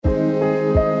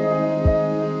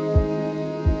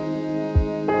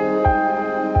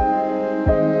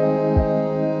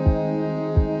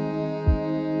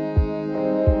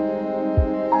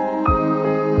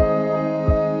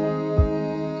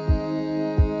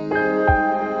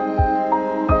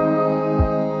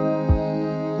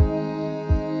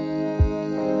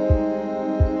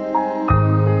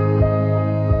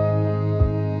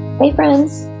Hey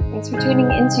friends, thanks for tuning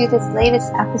into this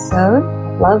latest episode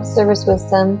of Love, Service,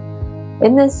 Wisdom.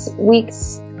 In this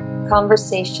week's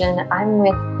conversation, I'm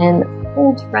with an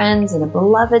old friend and a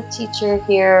beloved teacher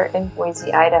here in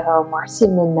Boise, Idaho, Marcy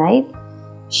Midnight.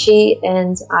 She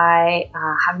and I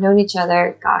have known each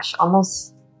other,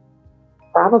 almost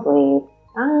probably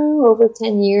over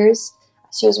 10 years.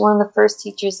 She was one of the first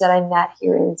teachers that I met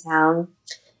here in town,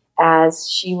 as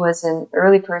she was an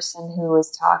early person who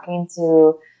was talking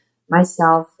to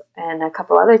myself and a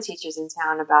couple other teachers in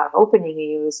town about opening a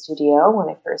yoga studio when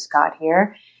I first got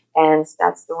here. And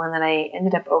that's the one that I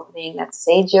ended up opening. That's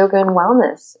Sage Yoga and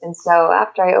Wellness. And so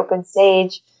after I opened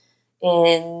Sage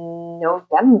in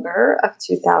November of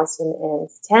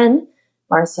 2010,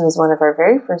 Marcy was one of our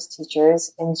very first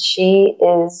teachers, and she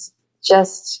is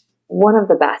just one of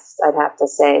the best, I'd have to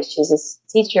say. She's a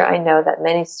teacher I know that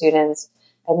many students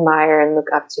admire and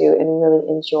look up to and really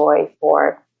enjoy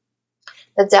for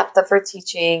the depth of her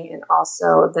teaching and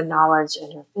also the knowledge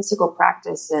and her physical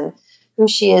practice and who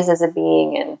she is as a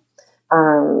being,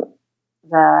 and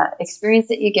the experience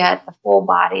that you get, the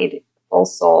full-bodied, full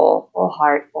soul, full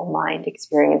heart, full mind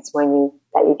experience that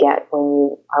you get when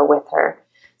you are with her.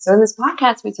 So in this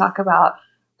podcast, we talk about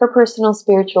her personal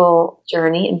spiritual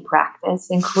journey and practice,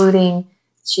 including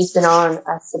she's been on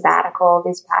a sabbatical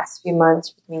these past few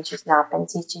months, which means she's not been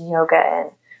teaching yoga,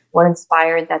 and what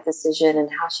inspired that decision and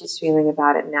how she's feeling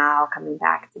about it now, coming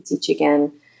back to teach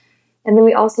again. And then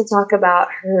we also talk about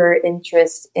her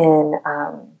interest in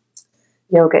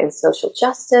yoga and social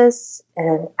justice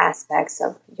and aspects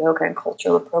of yoga and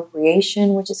cultural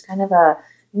appropriation, which is kind of a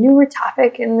newer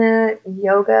topic in the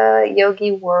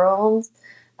yogi world,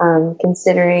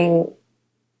 considering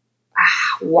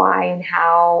why and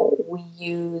how we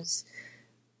use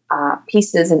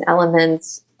pieces and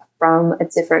elements from a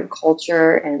different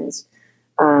culture, and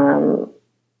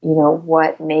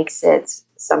what makes it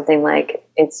something like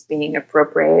it's being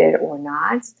appropriated or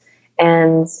not.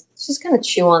 And just kind of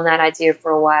chew on that idea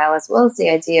for a while, as well as the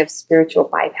idea of spiritual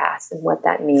bypass and what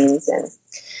that means. And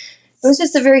it was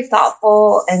just a very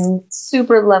thoughtful and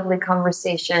super lovely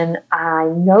conversation. I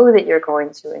know that you're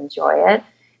going to enjoy it.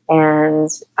 And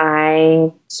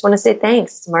I just want to say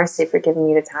thanks to Marcy for giving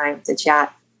me the time to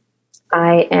chat.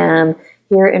 I am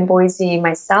here in Boise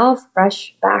myself,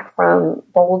 fresh back from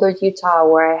Boulder, Utah,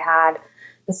 where I had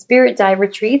the Spirit Dive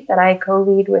retreat that I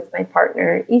co-lead with my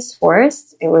partner, East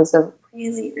Forest. It was a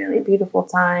really, really beautiful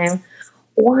time.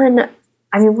 One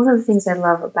of the things I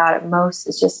love about it most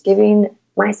is just giving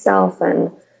myself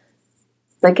and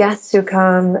the guests who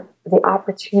come the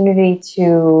opportunity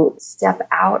to step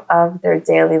out of their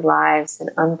daily lives and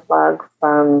unplug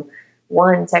from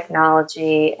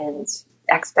technology and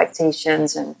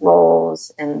expectations and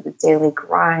roles and the daily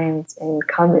grind, and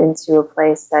come into a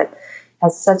place that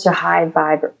has such a high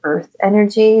vibe earth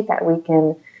energy that we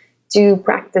can do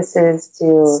practices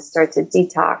to start to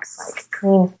detox, like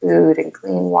clean food and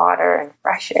clean water and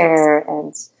fresh air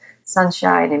and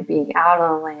sunshine and being out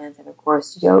on the land, and of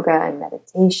course yoga and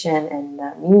meditation and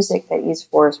the music that East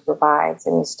Forest provides.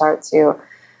 And we start to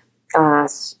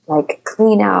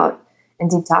clean out and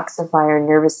detoxify our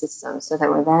nervous system, so that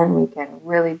we can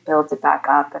really build it back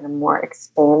up in a more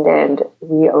expanded,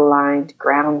 realigned,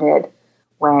 grounded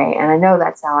way. And I know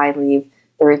that's how I leave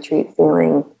the retreat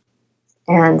feeling.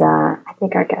 And I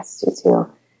think our guests do too.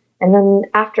 And then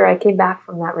after I came back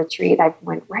from that retreat, I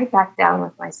went right back down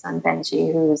with my son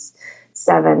Benji, who's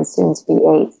 7, soon to be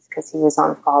 8, because he was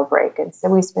on fall break. And so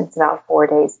we spent about 4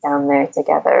 days down there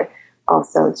together,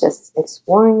 also just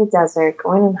exploring the desert,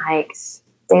 going on hikes,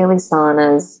 daily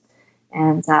saunas,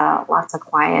 and lots of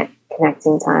quiet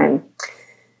connecting time.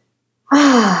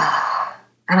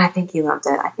 And I think he loved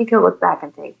it. I think he'll look back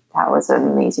and think that was an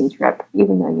amazing trip,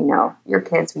 even though, your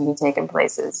kids, when you take them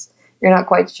places, you're not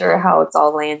quite sure how it's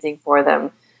all landing for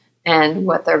them and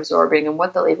what they're absorbing and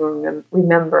what they'll even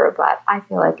remember. But I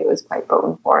feel like it was quite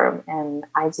potent for them. And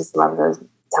I just love those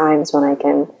times when I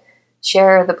can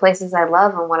share the places I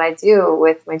love and what I do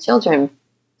with my children.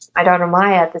 My daughter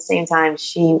Maya, at the same time,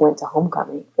 she went to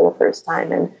homecoming for the first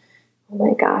time. And oh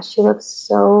my gosh, she looks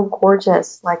so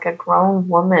gorgeous, like a grown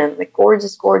woman, like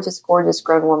gorgeous, gorgeous, gorgeous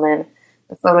grown woman.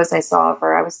 The photos I saw of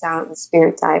her, I was down at the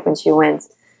Spirit Dive when she went.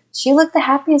 She looked the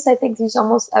happiest I think she's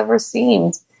almost ever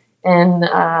seemed in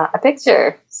a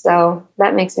picture. So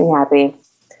that makes me happy.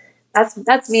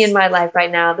 That's me in my life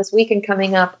right now. This weekend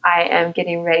coming up, I am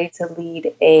getting ready to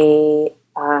lead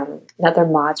another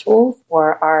module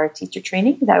for our teacher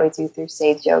training that we do through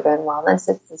Sage Yoga and Wellness.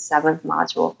 It's the 7th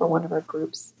module for one of our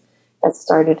groups that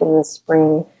started in the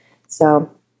spring.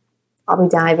 So I'll be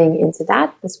diving into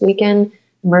that this weekend.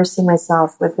 immersing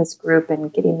myself with this group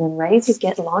and getting them ready to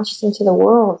get launched into the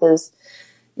world as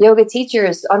yoga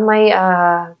teachers. On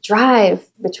my drive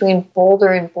between Boulder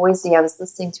and Boise, I was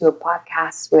listening to a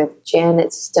podcast with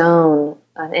Janet Stone,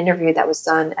 an interview that was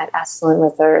done at Esalen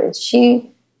with her, and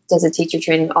she does a teacher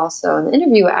training also. And the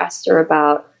interview asked her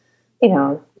about,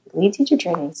 lead teacher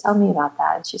training. Tell me about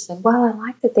that. And she said, well, I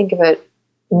like to think of it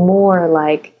more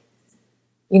like,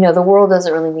 the world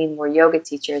doesn't really need more yoga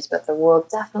teachers, but the world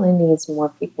definitely needs more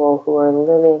people who are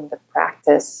living the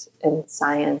practice and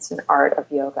science and art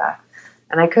of yoga.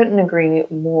 And I couldn't agree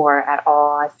more at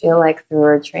all. I feel like through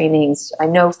our trainings, I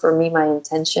know for me, my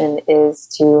intention is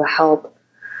to help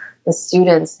the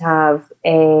students have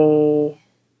a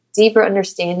deeper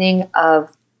understanding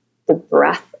of the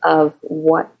breadth of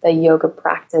what the yoga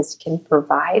practice can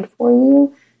provide for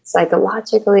you,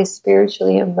 psychologically,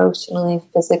 spiritually, emotionally,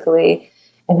 physically,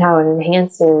 and how it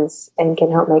enhances and can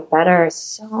help make better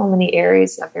so many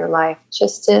areas of your life,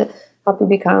 just to help you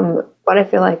become what I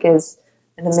feel like is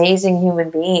an amazing human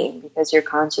being, because your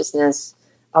consciousness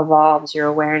evolves, your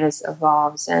awareness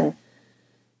evolves, and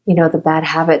the bad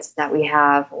habits that we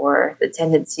have or the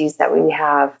tendencies that we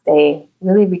have, they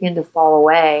really begin to fall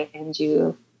away, and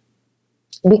you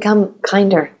become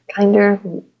kinder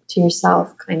to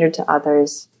yourself, kinder to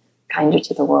others, kinder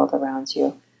to the world around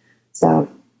you. So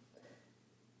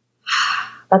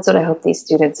that's what I hope these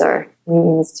students are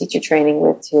leaving this teacher training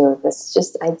with too. This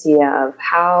just idea of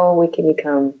how we can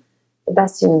become the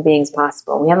best human beings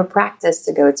possible. We have a practice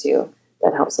to go to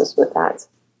that helps us with that.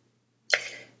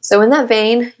 So in that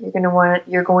vein,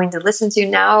 you're going to listen to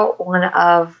now one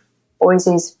of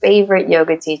Boise's favorite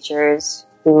yoga teachers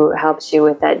who helps you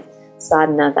with that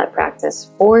sadhana, that practice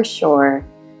for sure.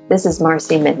 This is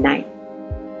Marcy Midnight.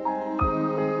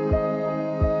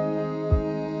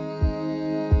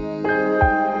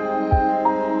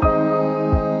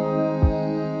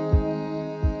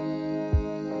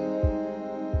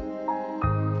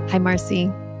 Hi, Marcy.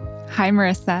 Hi,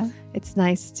 Marissa. It's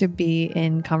nice to be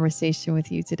in conversation with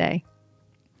you today.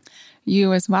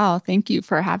 You as well. Thank you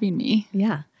for having me.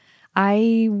 Yeah.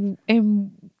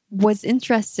 Was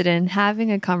interested in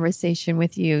having a conversation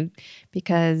with you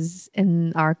because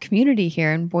in our community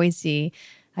here in Boise,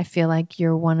 I feel like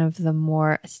you're one of the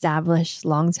more established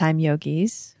longtime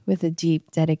yogis with a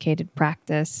deep, dedicated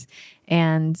practice,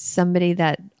 and somebody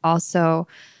that also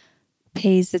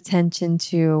pays attention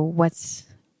to what's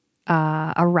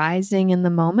arising in the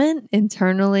moment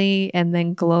internally and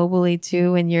then globally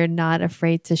too, and you're not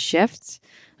afraid to shift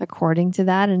according to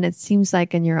that. And it seems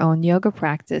like in your own yoga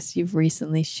practice, you've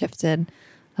recently shifted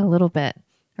a little bit,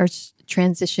 or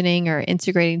transitioning or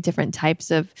integrating different types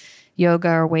of yoga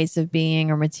or ways of being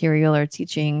or material or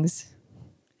teachings.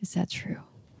 Is that true?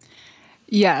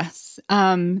 Yes.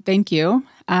 Thank you.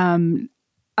 I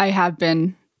have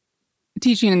been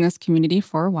teaching in this community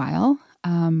for a while.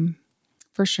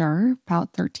 For sure,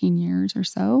 about 13 years or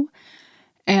so.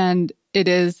 And it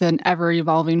is an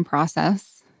ever-evolving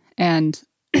process. And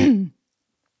and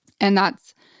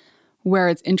that's where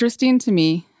it's interesting to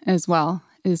me as well,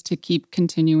 is to keep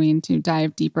continuing to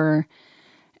dive deeper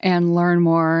and learn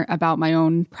more about my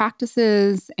own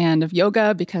practices and of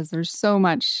yoga, because there's so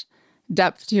much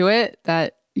depth to it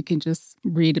that you can just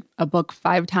read a book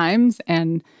 5 times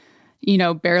and,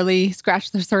 barely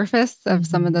scratch the surface of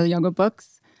some of the yoga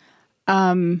books.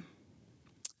 And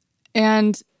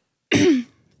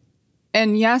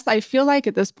yes, I feel like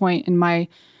at this point in my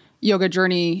yoga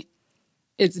journey,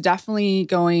 it's definitely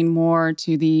going more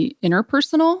to the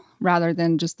interpersonal rather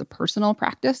than just the personal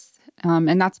practice.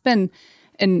 And that's been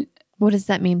what does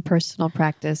that mean, personal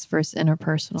practice versus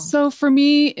interpersonal? So for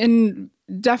me,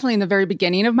 definitely in the very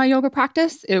beginning of my yoga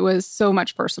practice, it was so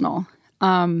much personal,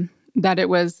 that it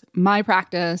was my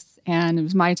practice and it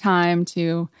was my time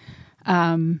to,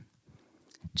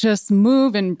 just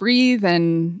move and breathe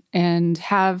and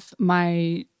have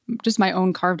my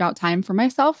own carved out time for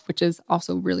myself, which is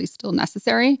also really still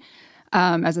necessary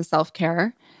as a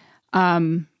self-care,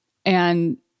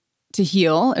 and to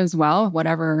heal as well,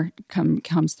 whatever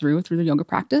comes through the yoga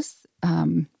practice.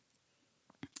 And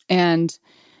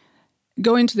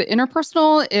going to the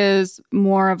interpersonal is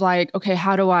more of like, okay,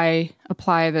 how do I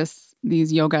apply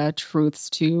these yoga truths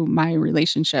to my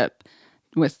relationship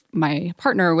with my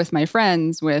partner, with my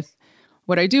friends, with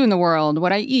what I do in the world,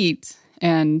 what I eat,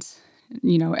 and,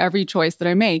 every choice that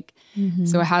I make. Mm-hmm.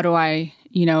 So how do I,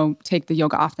 take the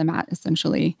yoga off the mat,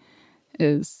 essentially,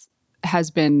 has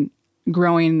been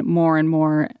growing more and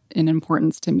more in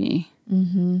importance to me.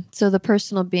 So the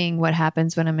personal being what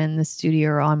happens when I'm in the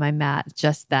studio or on my mat,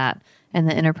 just that. And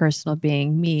the interpersonal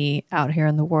being me out here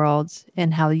in the world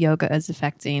and how yoga is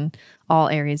affecting all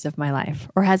areas of my life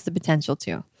or has the potential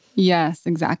to. Yes,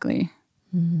 exactly.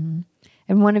 And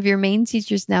one of your main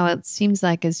teachers now, it seems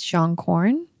like, is Sean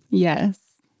Korn. Yes.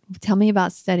 Tell me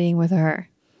about studying with her.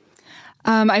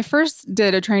 I first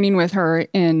did a training with her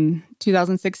in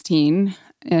 2016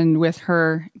 and with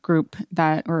her group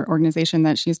or organization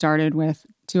that she started with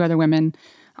 2 other women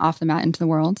off the mat into the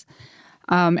world.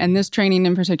 And this training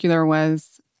in particular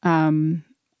was, I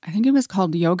think it was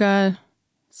called Yoga,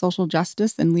 Social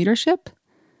Justice, and Leadership.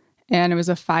 And it was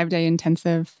a 5-day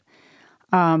intensive.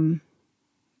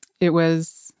 It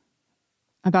was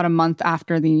about a month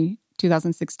after the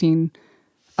 2016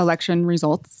 election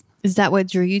results. Is that what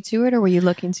drew you to it, or were you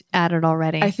looking at it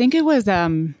already? I think it was,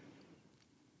 I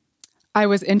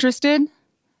was interested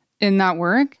in that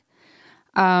work,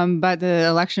 but the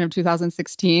election of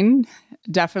 2016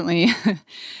 definitely,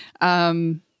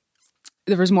 there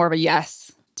was more of a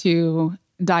yes to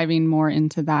diving more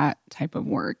into that type of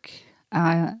work.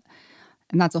 And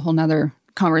that's a whole nother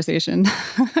conversation,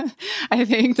 I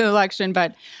think, the election.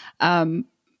 But I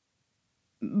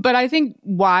think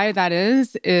why that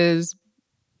is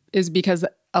because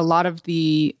a lot of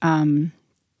the,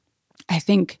 I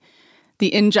think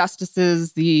the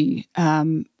injustices, it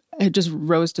just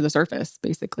rose to the surface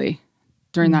basically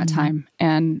during that time.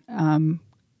 And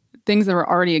things that were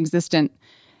already existent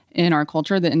in our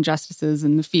culture, the injustices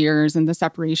and the fears and the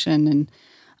separation and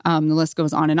the list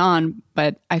goes on and on.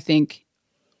 But I think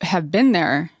have been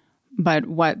there. But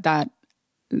what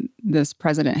this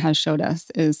president has showed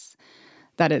us is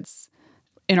that it's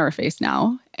in our face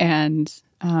now and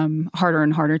harder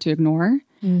and harder to ignore.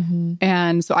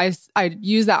 And so I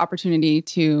use that opportunity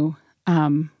to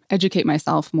educate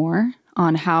myself more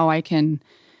on how I can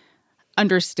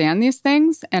understand these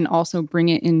things and also bring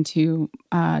it into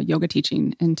yoga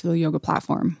teaching, into the yoga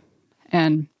platform.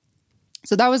 And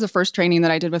so that was the first training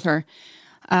that I did with her.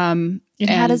 And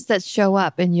how does that show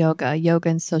up in yoga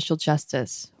and social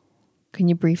justice? Can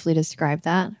you briefly describe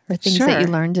that or things that you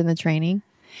learned in the training?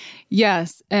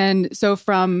 Yes. And so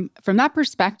from that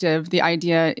perspective, the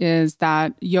idea is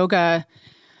that yoga,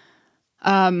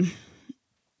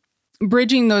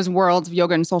 bridging those worlds of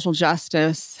yoga and social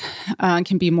justice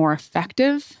can be more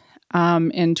effective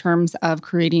in terms of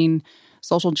creating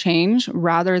social change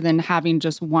rather than having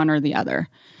just one or the other.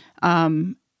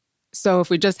 So if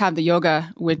we just have the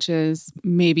yoga, which is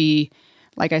maybe,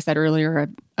 like I said earlier,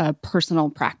 a personal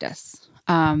practice,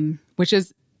 which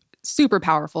is super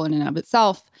powerful in and of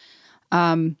itself.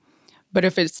 But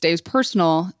if it stays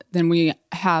personal, then we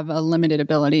have a limited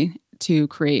ability to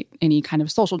create any kind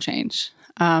of social change.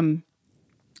 And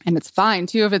it's fine,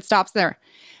 too, if it stops there.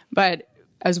 But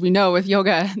as we know with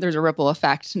yoga, there's a ripple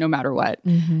effect no matter what,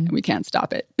 and we can't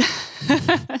stop it.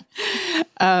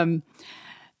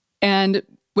 And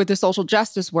with the social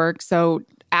justice work, so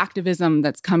activism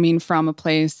that's coming from a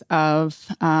place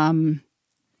of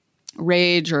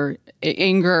rage or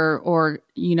anger or,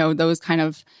 those kind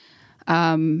of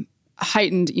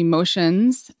heightened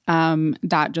emotions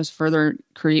that just further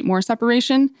create more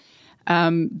separation,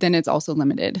 then it's also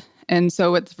limited. And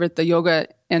so with the yoga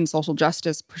and social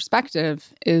justice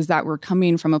perspective is that we're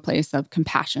coming from a place of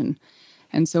compassion.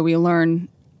 And so we learn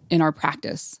in our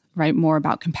practice, right, more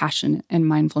about compassion and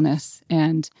mindfulness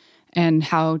and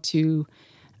how to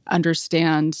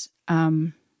understand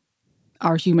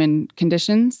our human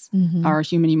conditions, our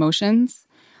human emotions.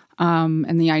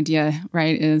 And the idea,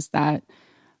 right, is that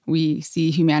we see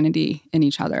humanity in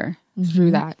each other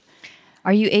through that.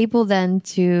 Are you able then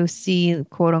to see,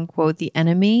 quote unquote, the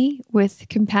enemy with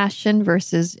compassion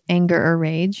versus anger or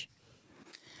rage?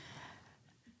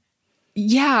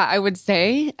 Yeah, I would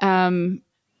say,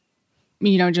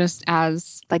 just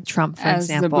as like Trump, for as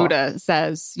example, the Buddha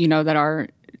says, that are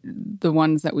the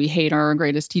ones that we hate are our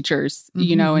greatest teachers,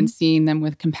 and seeing them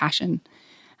with compassion.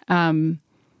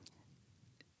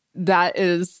 That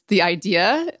is the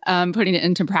idea. Putting it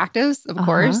into practice, of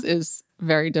course, is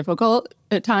very difficult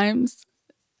at times.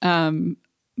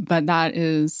 But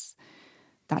that's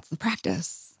the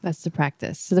practice. That's the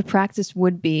practice. So the practice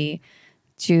would be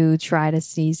to try to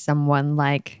see someone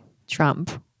like Trump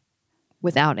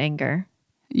without anger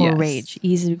or rage,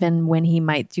 even when he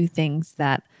might do things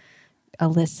that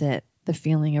elicit the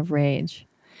feeling of rage.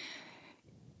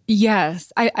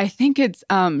 Yes. I think it's,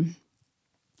 I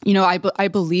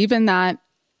believe in that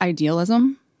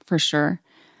idealism for sure.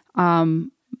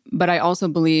 But I also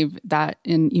believe that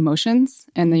in emotions,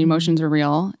 and the emotions are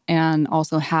real and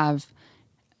also have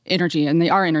energy, and they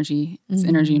are energy. It's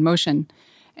energy and motion.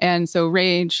 And so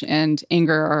rage and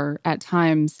anger are at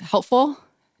times helpful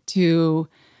to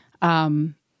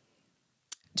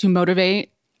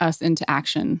motivate us into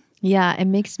action. Yeah, it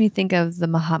makes me think of the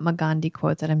Mahatma Gandhi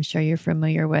quote that I'm sure you're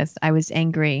familiar with. I was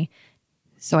angry,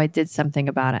 so I did something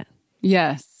about it.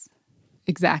 Yes,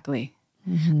 exactly.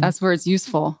 That's where it's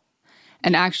useful.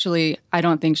 And actually, I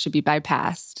don't think should be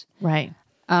bypassed. Right.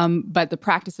 But the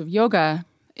practice of yoga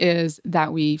is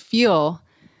that we feel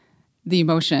the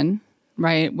emotion,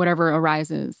 right? Whatever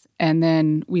arises. And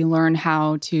then we learn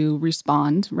how to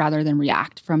respond rather than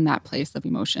react from that place of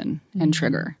emotion and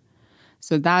trigger.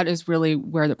 So that is really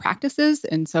where the practice is.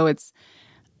 And so it's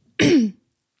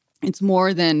it's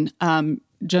more than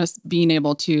just being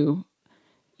able to,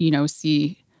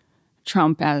 see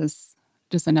Trump as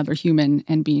just another human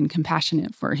and being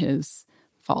compassionate for his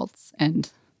faults.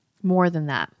 And more than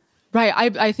that. Right.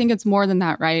 I think it's more than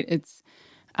that, right? It's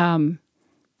the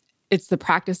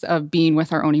practice of being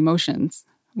with our own emotions,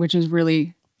 which is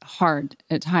really hard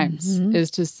at times, is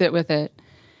to sit with it.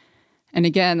 And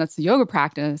again, that's the yoga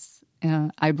practice,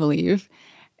 I believe.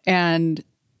 And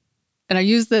I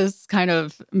use this kind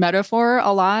of metaphor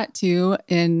a lot too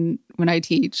when I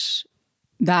teach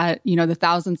that, the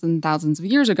thousands and thousands of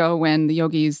years ago when the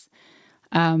yogis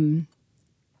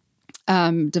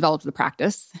developed the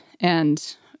practice,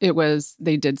 and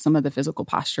they did some of the physical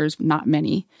postures, not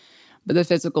many, but the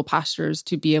physical postures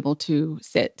to be able to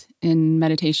sit in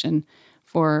meditation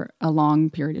for a long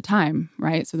period of time,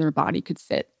 right? So their body could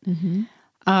sit.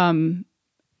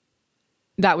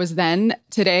 That was then.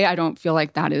 Today, I don't feel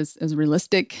like that is as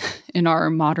realistic in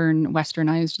our modern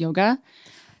westernized yoga.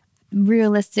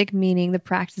 Realistic meaning the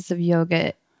practice of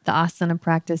yoga, the asana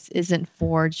practice, isn't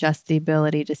for just the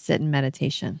ability to sit in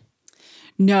meditation.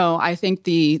 No, I think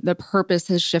the purpose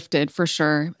has shifted for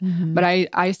sure. But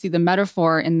I see the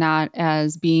metaphor in that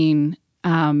as being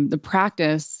the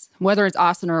practice, whether it's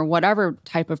asana or whatever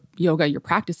type of yoga you're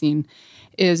practicing,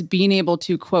 is being able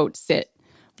to, quote, sit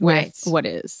with what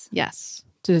is. Yes.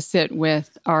 To sit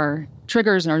with our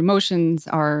triggers and our emotions,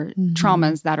 our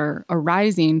traumas that are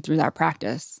arising through that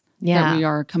practice that we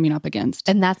are coming up against.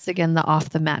 And that's, again, the off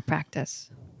the mat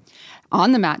practice.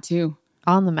 On the mat, too.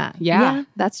 On the mat. Yeah,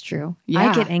 that's true.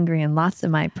 Yeah. I get angry in lots of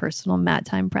my personal mat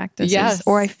time practices. Yes.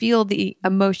 Or I feel the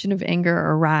emotion of anger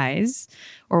arise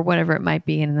or whatever it might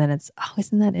be. And then it's,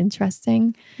 isn't that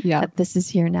interesting? Yeah. That this is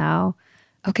here now.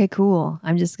 Okay, cool.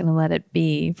 I'm just going to let it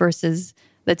be. Versus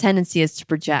the tendency is to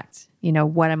project,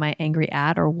 what am I angry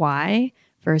at or why?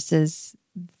 Versus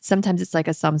sometimes it's like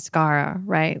a samskara,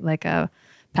 right? Like a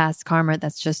past karma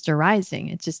that's just arising.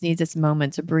 It just needs its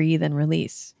moment to breathe and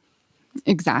release.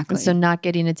 Exactly. So not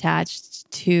getting attached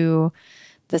to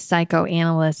the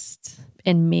psychoanalyst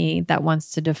in me that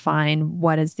wants to define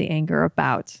what is the anger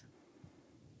about.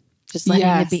 Just letting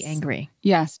it be angry.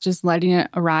 Yes, just letting it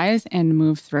arise and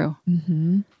move through.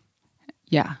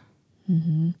 Yeah.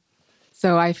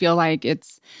 So I feel like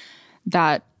it's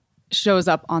that shows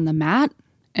up on the mat,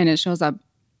 and it shows up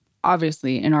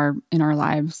obviously in our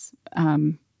lives,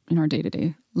 in our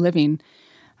day-to-day living.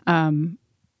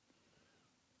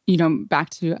 Back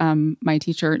to my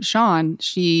teacher, Sean,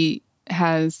 she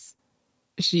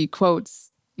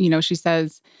quotes, she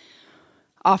says,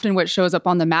 often what shows up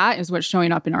on the mat is what's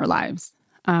showing up in our lives.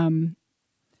 And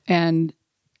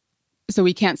so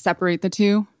we can't separate the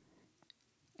two.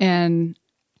 And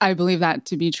I believe that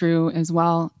to be true as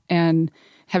well, and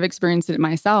have experienced it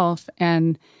myself.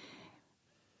 And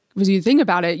as you think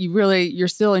about it, you're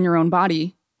still in your own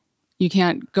body. You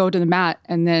can't go to the mat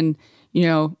and then,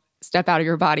 step out of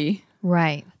your body.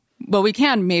 Right. Well, we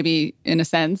can maybe in a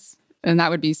sense, and that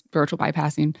would be spiritual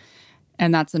bypassing.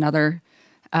 And that's another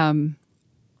define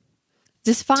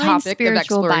topic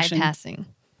spiritual of exploration. Bypassing.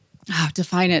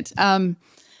 Define it.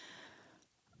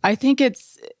 I think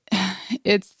it's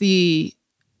the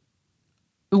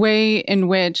way in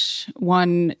which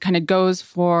one kind of goes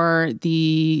for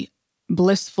the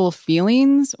blissful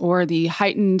feelings or the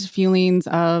heightened feelings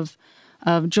of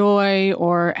joy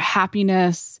or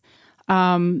happiness,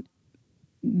 the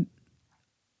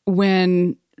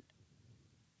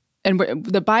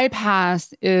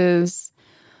bypass is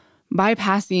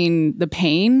bypassing the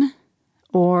pain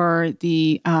or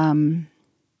the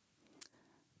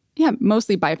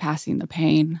mostly bypassing the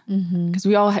pain, because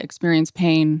we all experience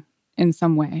pain in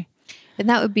some way. And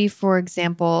that would be, for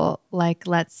example, like,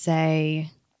 let's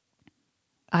say,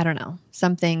 I don't know,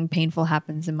 something painful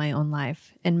happens in my own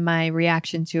life, and my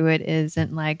reaction to it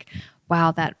isn't like,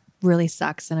 wow, that really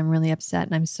sucks and I'm really upset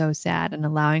and I'm so sad, and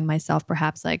allowing myself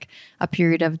perhaps like a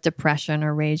period of depression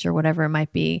or rage or whatever it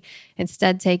might be.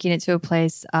 Instead, taking it to a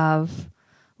place of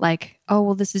like, oh,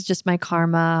 well, this is just my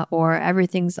karma, or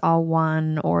everything's all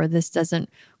one, or this doesn't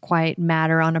quite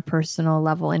matter on a personal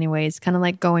level anyways. Kind of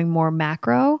like going more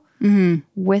macro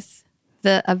with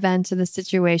the event or the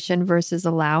situation versus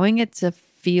allowing it to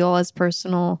feel as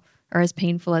personal or as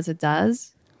painful as it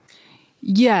does.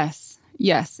 Yes,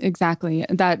 exactly.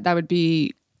 That would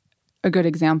be a good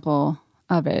example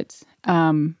of it.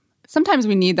 Sometimes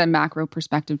we need that macro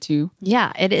perspective too.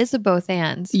 Yeah, it is a both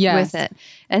and with it.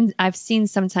 And I've seen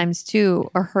sometimes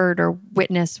too, or heard or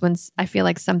witnessed when I feel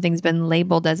like something's been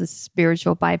labeled as a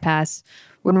spiritual bypass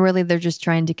when really they're just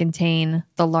trying to contain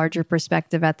the larger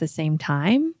perspective at the same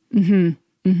time.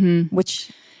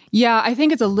 Which, yeah, I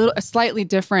think it's a slightly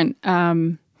different.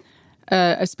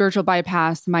 A spiritual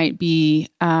bypass might be.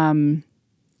 I'm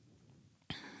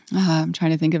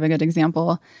trying to think of a good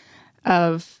example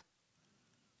of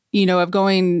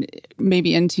going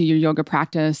maybe into your yoga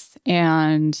practice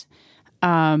and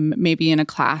maybe in a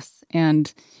class,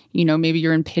 and maybe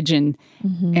you're in Pigeon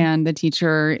and the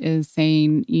teacher is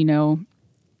saying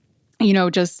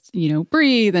just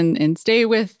breathe and stay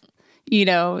with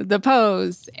the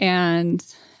pose, and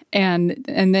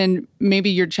then maybe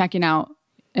you're checking out,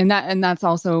 and that's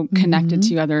also connected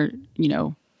to other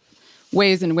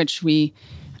ways in which we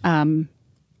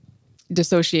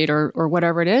dissociate or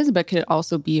whatever it is, but could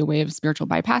also be a way of spiritual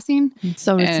bypassing.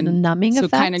 So it's a numbing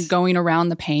effect? So kind of going around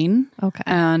the pain. Okay.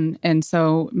 And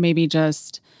so maybe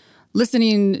just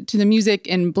listening to the music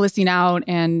and blissing out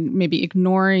and maybe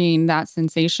ignoring that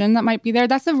sensation that might be there.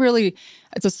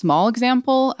 It's a small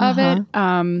example of it.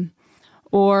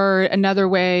 Or another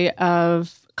way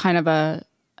of kind of a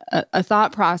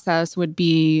thought process would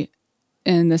be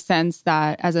in the sense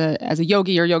that as a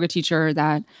yogi or yoga teacher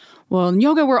that, well, in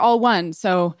yoga, we're all one.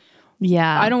 So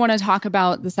I don't want to talk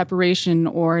about the separation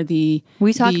or we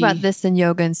talk about this in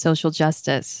yoga and social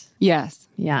justice. Yes.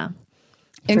 Yeah.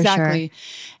 Exactly. Sure.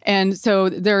 And so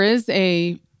it is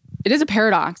a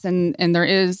paradox, and there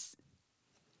is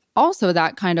also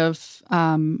that kind of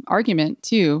argument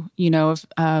too,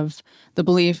 of the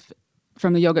belief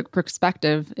from the yogic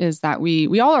perspective is that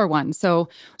we all are one. So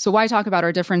why talk about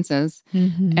our differences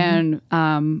and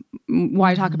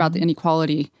why talk about the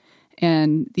inequality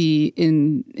and the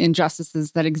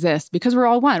injustices that exist, because we're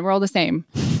all one. We're all the same.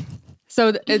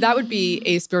 So that would be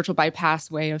a spiritual bypass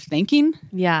way of thinking.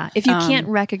 Yeah. If you can't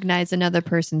recognize another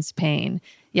person's pain,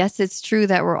 yes, it's true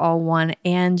that we're all one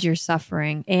and you're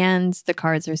suffering and the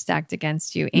cards are stacked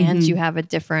against you and you have a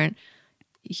different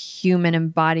human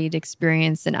embodied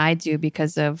experience than I do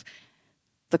because of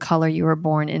the color you were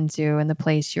born into and the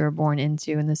place you were born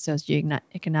into and the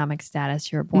socioeconomic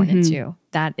status you were born into.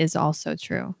 That is also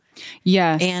true.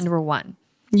 Yes. And we're one.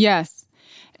 Yes.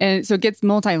 And so it gets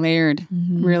multi-layered,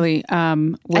 really. I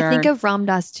think of Ram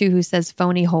Dass too, who says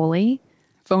phony holy.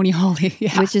 Phony holy,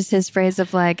 yeah. Which is his phrase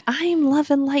of like, I am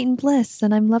love and light and bliss,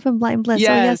 and I'm love and light and bliss. Yes.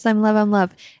 Oh yes, I'm love and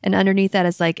love. And underneath that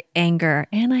is like anger,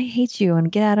 and I hate you,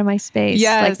 and get out of my space.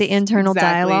 Yes, like the internal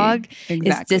dialogue is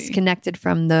Exactly. disconnected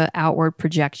from the outward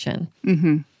projection.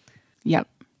 Yep.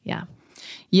 Yeah.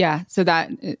 Yeah. So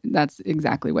that's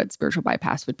exactly what spiritual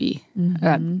bypass would be,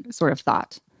 sort of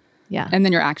thought. Yeah. And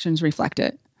then your actions reflect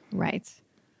it. Right.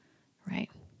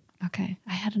 Okay.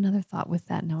 I had another thought with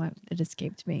that. No, it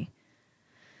escaped me.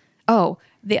 Oh,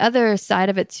 the other side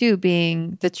of it too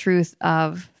being the truth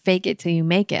of fake it till you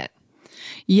make it.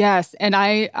 Yes. And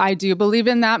I do believe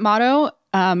in that motto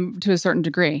to a certain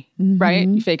degree, right?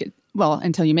 You fake it, well,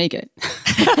 until you make it.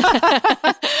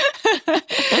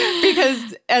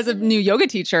 Because as a new yoga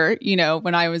teacher,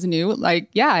 when I was new, I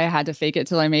had to fake it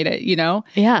till I made it,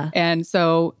 Yeah. And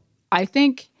so I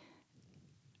think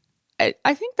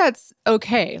that's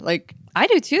okay. Like, I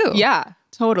do too. yeah,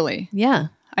 totally. Yeah.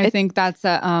 I think that's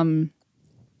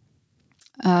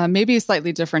maybe a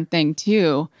slightly different thing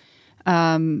too.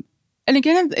 And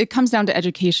again, it comes down to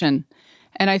education.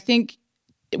 And I think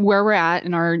where we're at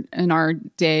in our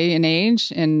day and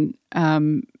age in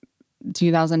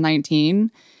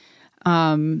 2019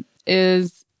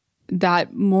 is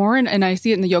that more, and I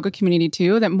see it in the yoga community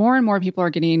too, that more and more people are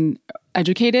getting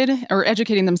educated or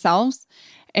educating themselves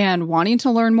and wanting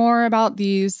to learn more about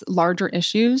these larger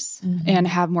issues and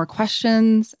have more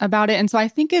questions about it. And so I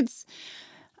think it's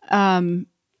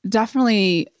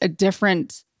definitely a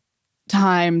different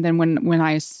time than when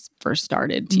I first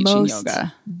started teaching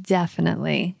yoga.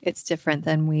 Definitely. It's different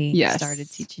than we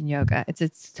started teaching yoga. It's a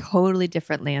totally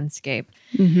different landscape,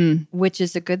 which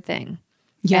is a good thing.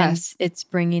 Yes. And it's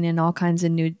bringing in all kinds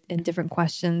of new and different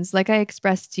questions. Like I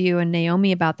expressed to you and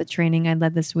Naomi about the training I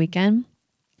led this weekend.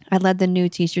 I led the new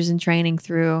teachers in training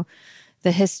through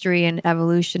the history and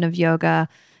evolution of yoga.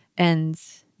 And,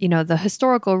 the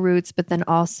historical roots, but then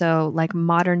also like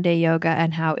modern day yoga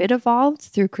and how it evolved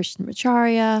through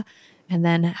Krishnamacharya, and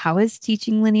then how his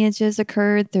teaching lineages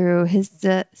occurred through his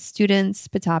students,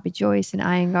 Pattabhi Jois and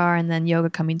Iyengar, and then yoga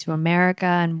coming to America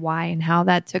and why and how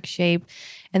that took shape.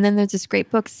 And then there's this great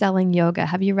book, Selling Yoga.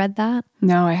 Have you read that?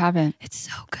 No, I haven't. It's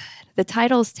so good. The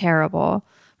title's terrible,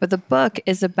 but the book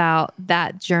is about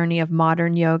that journey of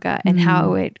modern yoga and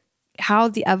how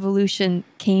the evolution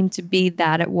came to be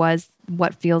that it was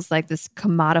what feels like this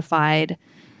commodified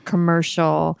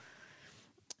commercial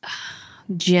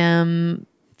gym,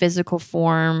 physical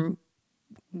form,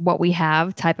 what we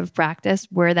have type of practice,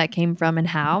 where that came from and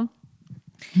how,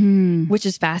 which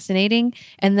is fascinating.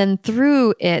 And then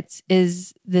through it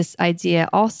is this idea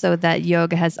also that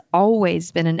yoga has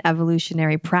always been an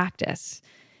evolutionary practice.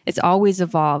 It's always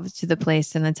evolved to the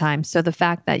place and the time. So the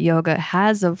fact that yoga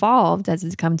has evolved as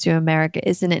it's come to America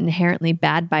isn't inherently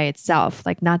bad by itself.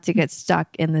 Like, not to get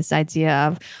stuck in this idea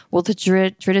of, well, the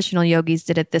traditional yogis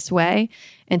did it this way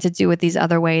and to do it these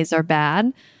other ways are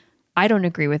bad. I don't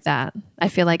agree with that. I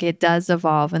feel like it does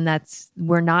evolve, and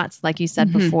we're not, like you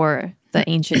said before, the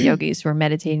ancient yogis who were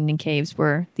meditating in caves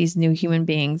were these new human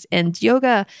beings. And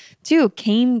yoga, too,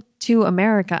 came to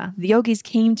America. The yogis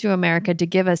came to America to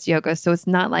give us yoga. So it's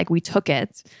not like we took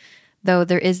it, though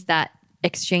there is that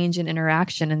exchange and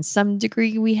interaction in some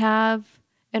degree we have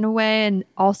in a way. And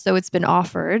also it's been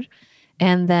offered.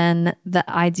 And then the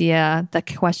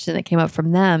question that came up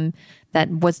from them that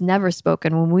was never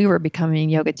spoken when we were becoming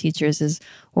yoga teachers is,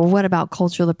 well, what about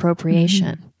cultural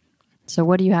appropriation? So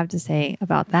what do you have to say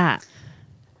about that?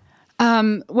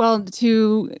 Well,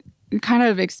 to kind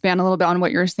of expand a little bit on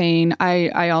what you're saying,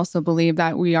 I also believe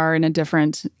that we are in a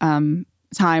different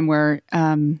time where,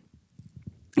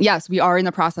 yes, we are in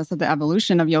the process of the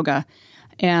evolution of yoga.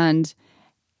 And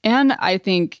I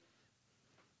think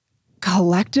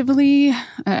collectively,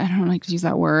 I don't like to use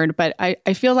that word, but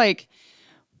I feel like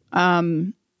globally,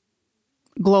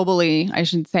 I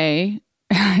should say,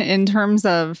 in terms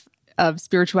of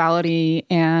spirituality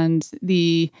and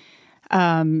the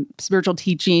spiritual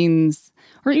teachings,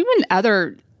 or even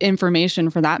other information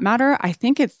for that matter, I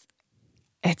think it's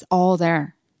all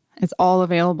there. It's all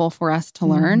available for us to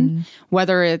learn,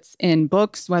 whether it's in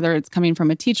books, whether it's coming from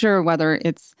a teacher, whether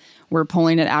we're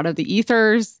pulling it out of the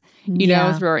ethers, through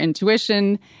our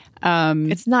intuition.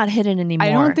 It's not hidden anymore.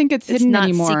 I don't think it's hidden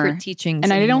anymore. It's not secret teachings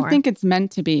and anymore. I don't think it's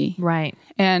meant to be. Right.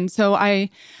 And so I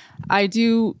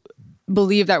do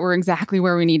believe that we're exactly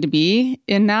where we need to be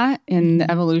in the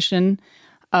evolution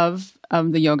of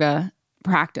the yoga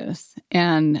practice.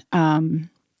 And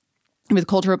with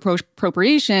cultural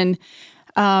appropriation,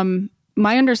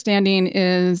 my understanding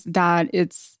is that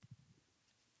it's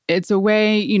a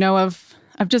way, of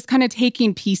just kind of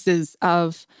taking pieces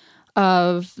of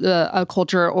a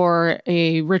culture or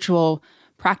a ritual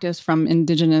practice from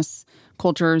indigenous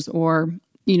cultures, or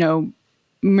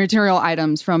material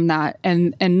items from that,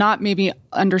 and not maybe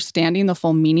understanding the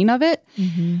full meaning of it,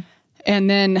 and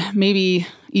then maybe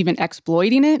even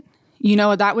exploiting it.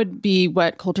 That would be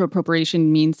what cultural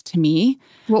appropriation means to me.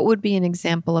 What would be an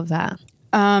example of that?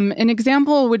 An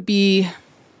example would be,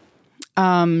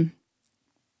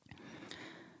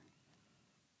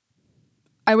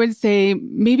 I would say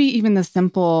maybe even the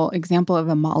simple example of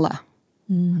a mala,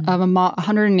 of a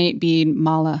 108 bead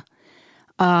mala.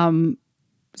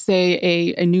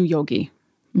 Say a new yogi,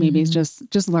 maybe is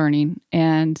just learning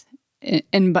and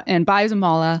buys a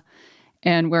mala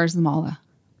and wears the mala,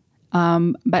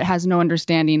 but has no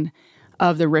understanding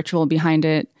of the ritual behind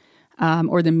it,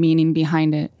 or the meaning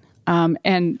behind it.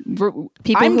 And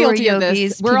people I'm who guilty are of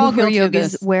yogis, this. We're all guilty of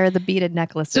this. Wear the beaded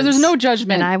necklaces. So there's no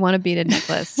judgment. And I want a beaded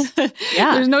necklace.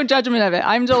 Yeah. There's no judgment of it.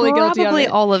 I'm totally guilty of it. Probably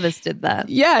all of us did that.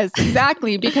 Yes,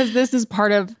 exactly. Because this is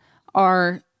part of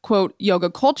our, quote, yoga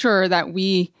culture that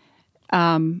we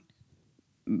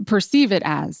perceive it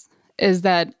as, is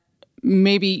that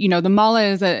maybe, the mala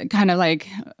is a kind of like,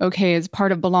 okay, it's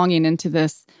part of belonging into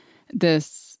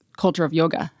this culture of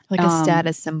yoga. Like a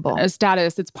status symbol. A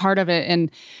status, it's part of it.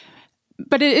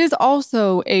 But it is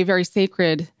also a very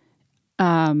sacred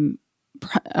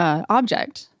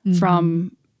object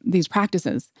from these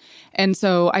practices. And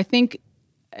so I think,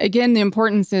 again, the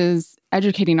importance is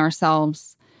educating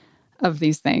ourselves of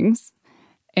these things.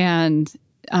 And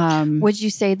would you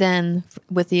say then,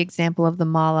 with the example of the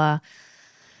mala,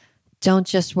 don't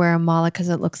just wear a mala because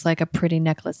it looks like a pretty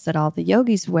necklace that all the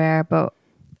yogis wear, but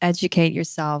educate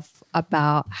yourself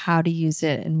about how to use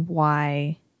it and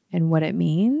why and what it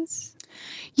means?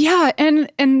 Yeah.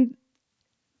 And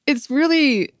it's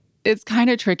kind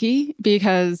of tricky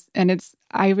because,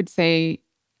 I would say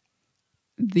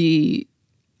the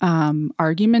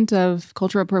argument of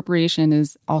cultural appropriation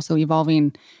is also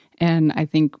evolving. And I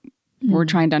think we're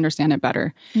trying to understand it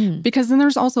better. Because then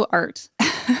there's also art,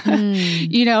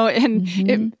 you know,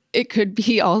 and it could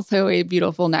be also a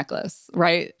beautiful necklace,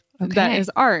 right? Okay. That is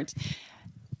art.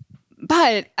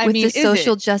 But I mean, with the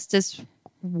social justice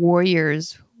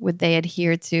warriors, would they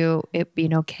adhere to it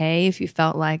being okay if you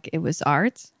felt like it was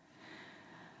art?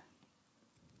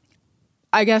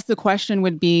 I guess the question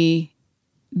would be,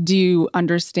 do you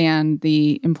understand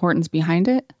the importance behind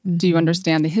it? Do you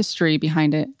understand the history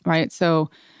behind it? Right. So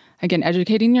again,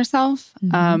 educating yourself.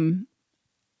 And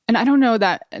I don't know,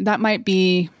 that might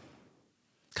be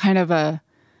kind of a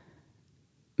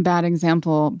bad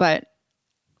example, but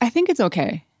I think it's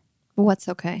okay. What's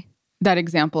okay? That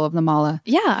example of the mala.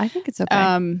 Yeah, I think it's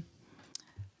okay.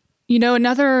 You know,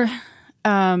 another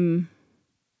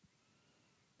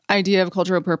idea of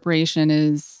cultural appropriation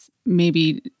is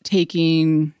maybe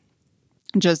taking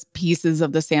just pieces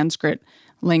of the Sanskrit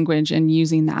language and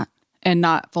using that and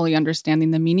not fully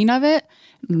understanding the meaning of it,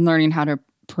 learning how to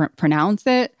pronounce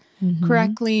it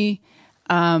correctly.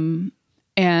 And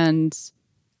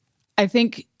I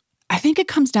think it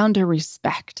comes down to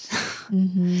respect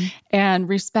and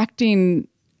respecting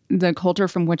the culture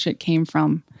from which it came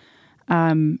from.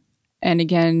 And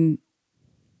again,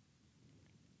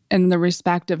 and the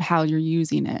respect of how you're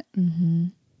using it.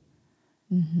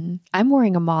 I'm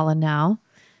wearing a mala now.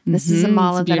 This is a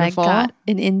mala that I got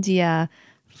in India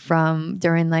from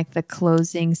during like the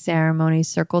closing ceremony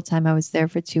circle time. I was there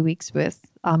for 2 weeks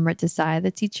with Amrit Desai, the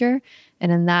teacher.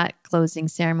 And in that closing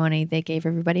ceremony, they gave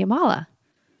everybody a mala.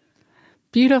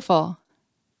 Beautiful.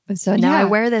 And so now I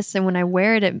wear this, and when I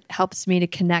wear it, it helps me to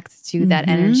connect to that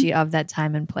energy of that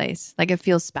time and place. Like it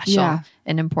feels special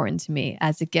and important to me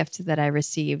as a gift that I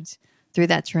received through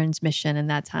that transmission in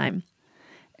that time.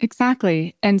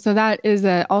 Exactly. And so that is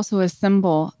also a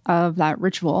symbol of that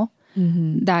ritual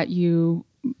that you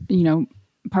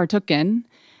partook in,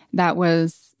 that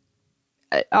was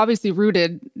obviously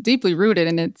deeply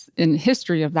rooted in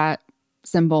history of that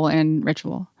symbol and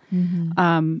ritual.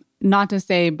 Not to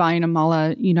say buying a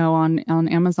mala, on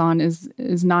Amazon is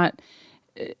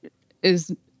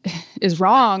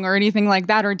wrong or anything like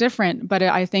that or different. But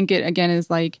I think it again is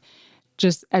like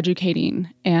just educating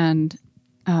and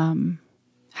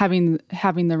having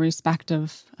the respect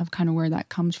of kind of where that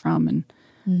comes from and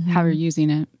how you're using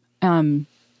it. I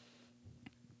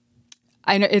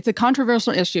know it's a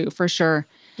controversial issue for sure.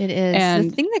 It is.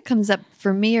 And the thing that comes up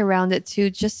for me around it too,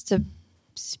 just to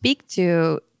speak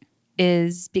to,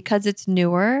 is because it's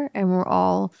newer and we're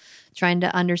all trying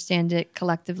to understand it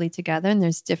collectively together, and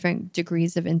there's different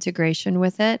degrees of integration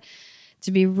with it,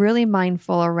 to be really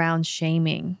mindful around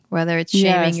shaming, whether it's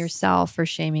shaming yourself or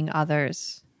shaming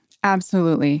others.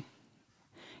 Absolutely.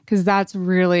 Because that's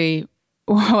really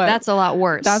that's a lot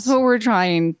worse. That's what we're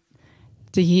trying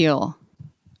to heal,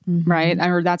 right?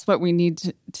 Or that's what we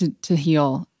need to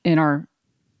heal in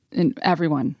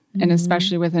everyone, and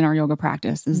especially within our yoga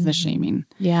practice, is the shaming.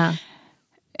 Yeah.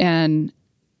 And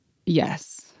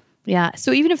yes. Yeah.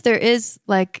 So even if there is,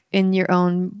 like in your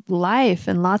own life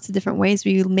and lots of different ways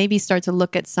where you maybe start to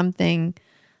look at something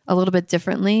a little bit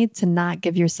differently, to not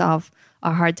give yourself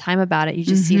a hard time about it. You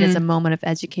just see it as a moment of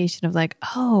education of like,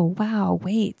 oh, wow,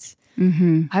 wait,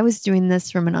 I was doing this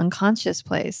from an unconscious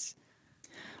place.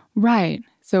 Right.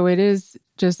 So it is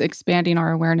just expanding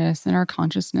our awareness and our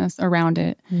consciousness around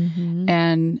it.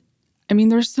 And I mean,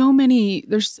 there's so many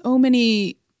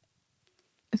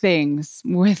things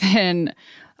within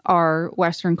our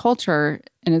Western culture,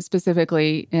 and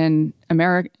specifically in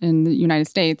America, in the United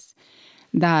States,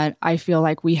 that I feel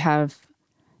like we have,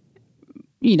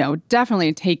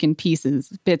 definitely taken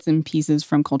bits and pieces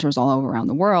from cultures all over around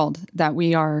the world that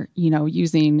we are,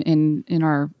 using in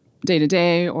our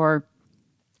day-to-day, or,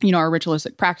 our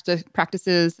ritualistic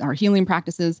practices, our healing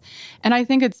practices. And I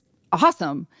think it's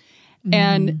awesome.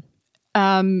 And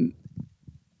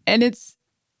it's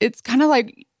kind of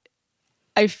like,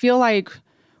 I feel like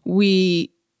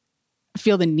we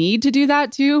feel the need to do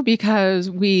that too, because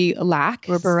we're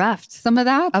bereft some of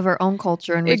that of our own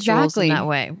culture and rituals in that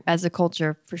way as a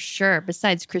culture, for sure.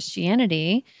 Besides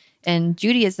Christianity and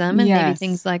Judaism and maybe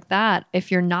things like that, if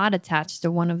you're not attached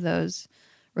to one of those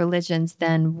religions,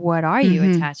 then what are you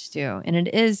attached to? And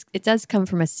it does come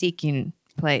from a seeking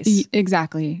place.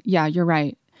 Exactly. Yeah, you're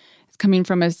right. It's coming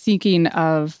from a seeking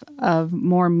of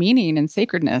more meaning and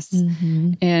sacredness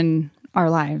in our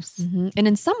lives. And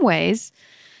in some ways,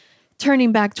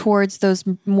 turning back towards those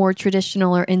more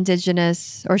traditional or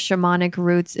indigenous or shamanic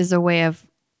roots is a way of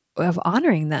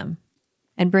honoring them.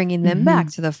 and bringing them back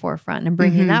to the forefront and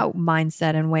bringing that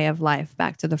mindset and way of life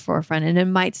back to the forefront. And it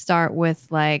might start with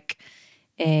like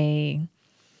a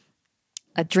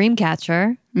dream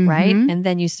catcher, right? And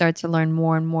then you start to learn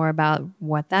more and more about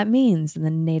what that means and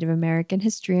the Native American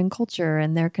history and culture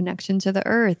and their connection to the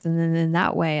earth. And then in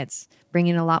that way, it's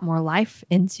bringing a lot more life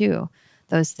into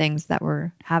those things that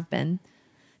have been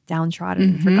downtrodden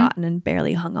and forgotten and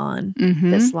barely hung on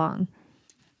this long.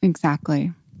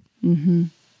 Exactly.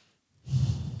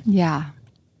 Yeah.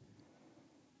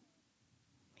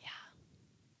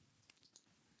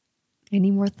 Any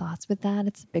more thoughts with that?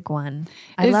 It's a big one.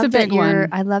 I love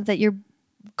that you're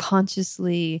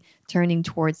consciously turning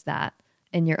towards that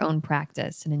in your own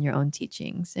practice and in your own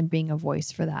teachings and being a voice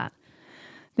for that.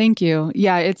 Thank you.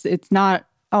 Yeah, it's not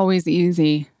always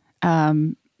easy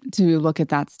to look at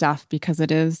that stuff because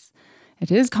it is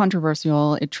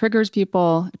controversial. It triggers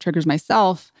people. It triggers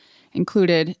myself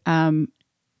included.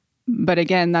 But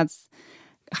again, that's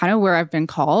kind of where I've been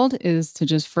called, is to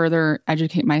just further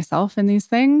educate myself in these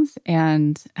things.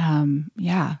 And and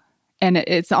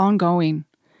it's ongoing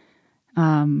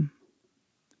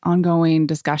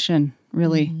discussion,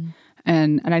 really.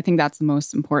 And I think that's the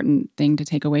most important thing to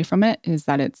take away from it, is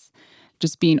that it's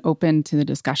just being open to the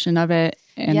discussion of it.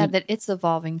 And that it's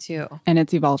evolving too. And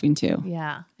it's evolving too.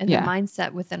 Yeah. And the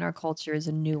mindset within our culture is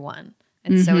a new one.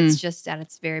 And so it's just at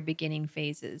its very beginning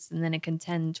phases. And then it can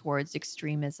tend towards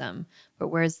extremism. But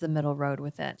where's the middle road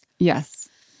with it? Yes.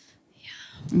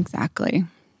 Yeah. Exactly.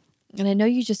 And I know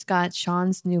you just got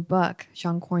Sean Corn's new book.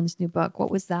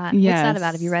 What was that? Yes. What's that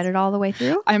about? Have you read it all the way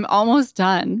through? I'm almost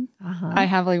done. I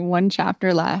have like one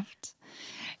chapter left.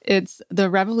 It's The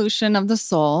Revolution of the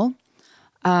Soul.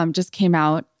 Just came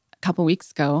out a couple weeks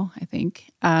ago, I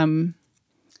think. It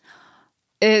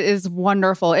is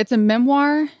wonderful. It's a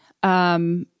memoir.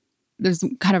 There's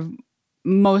kind of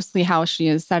mostly how she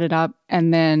has set it up.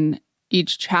 And then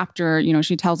each chapter,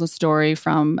 she tells a story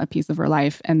from a piece of her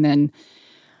life. And then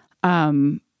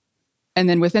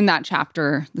within that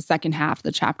chapter, the second half of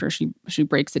the chapter, she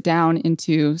breaks it down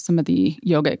into some of the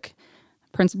yogic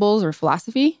principles or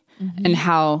philosophy and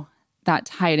how that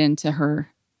tied into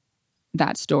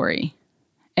that story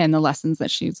and the lessons that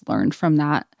she's learned from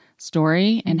that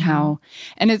story, and how,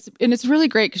 and it's really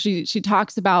great because she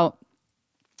talks about,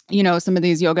 some of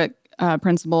these yoga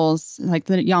principles, like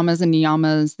the yamas and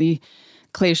niyamas, the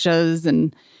kleshas,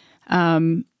 and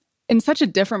in such a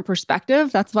different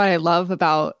perspective. That's what I love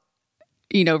about,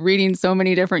 reading so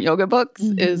many different yoga books,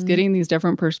 is getting these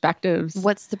different perspectives.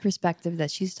 What's the perspective that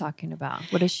she's talking about?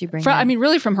 What does she bring?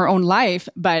 Really from her own life,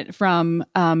 but from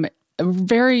a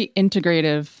very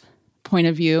integrative point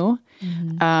of view.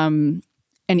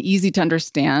 And easy to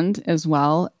understand as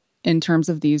well, in terms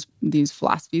of these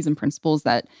philosophies and principles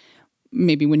that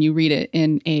maybe when you read it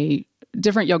in a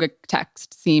different yoga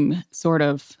text seem sort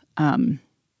of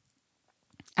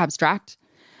abstract.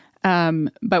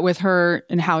 But with her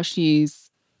and how she's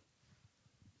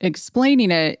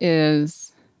explaining it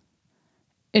is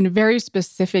in very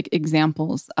specific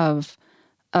examples of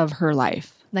her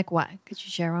life. Like what? Could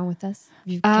you share one with us?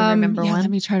 You can remember one?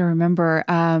 Let me try to remember.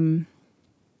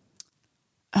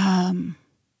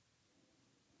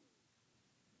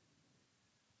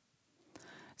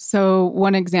 So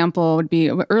one example would be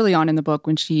early on in the book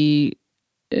when she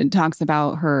talks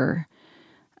about her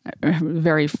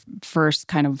very first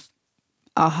kind of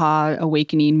aha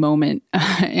awakening moment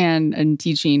and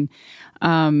teaching.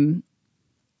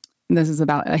 This is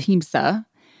about ahimsa,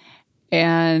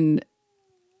 and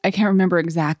I can't remember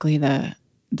exactly the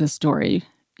story.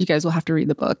 You guys will have to read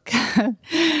the book.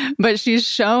 But she's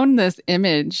shown this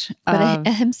image. But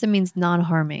ahimsa means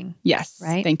non-harming. Yes.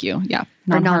 Right? Thank you. Yeah.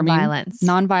 Non-harming. Or non-violence.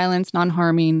 Non-violence,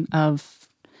 non-harming of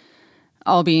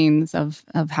all beings, of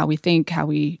how we think, how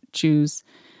we choose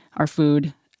our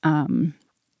food.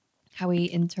 How we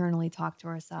internally talk to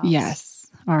ourselves.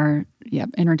 Yes. Our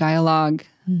inner dialogue,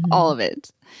 all of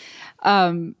it.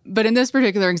 But in this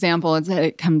particular example,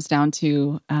 it comes down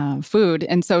to food.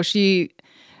 And so she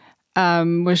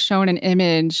was shown an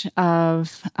image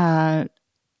of a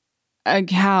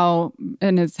cow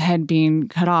and its head being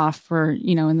cut off for,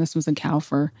 and this was a cow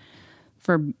for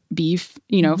beef,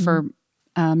 for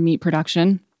meat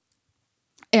production.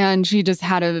 And she just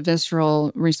had a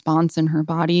visceral response in her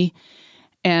body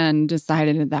and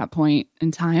decided at that point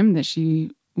in time that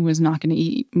she was not going to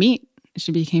eat meat.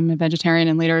 She became a vegetarian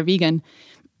and later a vegan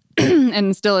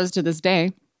and still is to this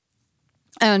day.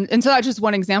 And so that's just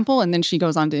one example. And then she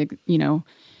goes on to,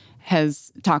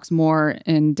 talks more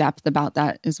in depth about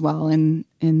that as well in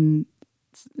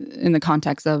the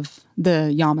context of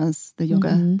the yamas, the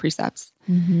yoga precepts.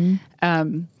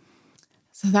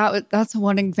 So that's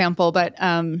one example, but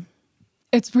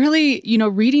it's really,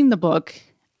 reading the book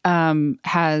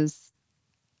has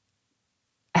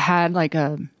had like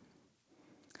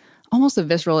almost a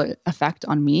visceral effect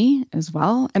on me as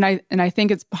well. And I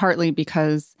think it's partly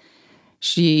because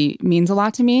she means a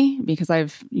lot to me, because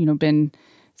I've, been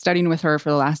studying with her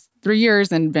for the last 3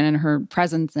 years and been in her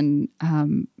presence and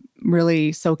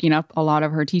really soaking up a lot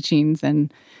of her teachings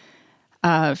and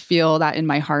feel that in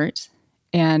my heart.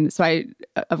 And so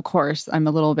of course, I'm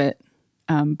a little bit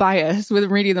biased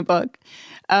with reading the book.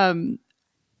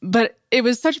 But it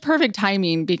was such perfect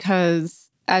timing because,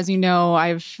 as you know,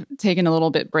 I've taken a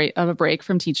little bit of a break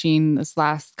from teaching this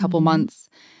last couple months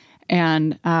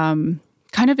and kind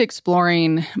of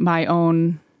exploring my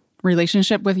own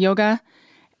relationship with yoga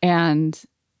and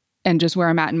just where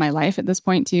I'm at in my life at this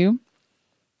point too.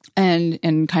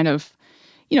 And kind of,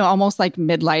 almost like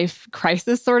midlife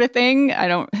crisis sort of thing. I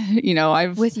don't,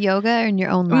 I've... With yoga or in your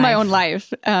own life? My own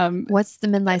life. What's the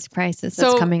midlife crisis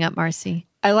that's coming up, Marcy?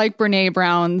 I like Brene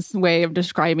Brown's way of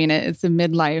describing it. It's a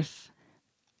midlife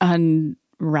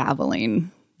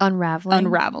unraveling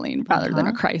rather than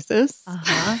a crisis.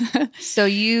 So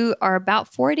you are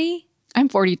about 40? I'm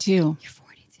 42. You're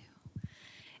 42.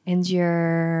 And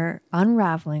you're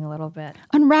unraveling a little bit.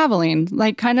 Unraveling,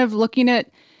 like kind of looking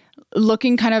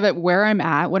kind of at where I'm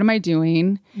at. What am I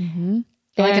doing? Mm-hmm.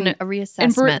 Like a reassessment.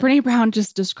 And Brene Brown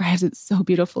just describes it so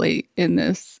beautifully in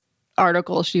this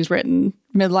article she's written,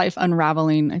 Midlife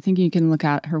Unraveling. I think you can look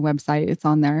at her website. It's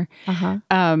on there.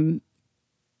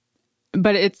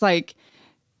 But it's like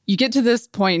you get to this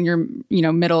point in your,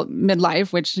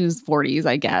 midlife, which is 40s,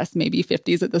 I guess, maybe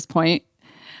 50s at this point.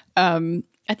 I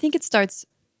think it starts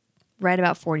right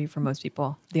about 40 for most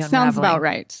people. The unraveling. Sounds about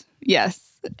right.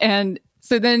 Yes. And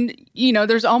so then,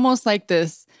 there's almost like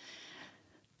this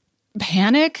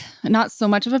panic, not so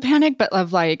much of a panic, but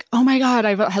of like, oh my God,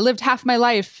 I lived half my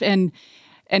life and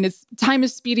time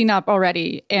is speeding up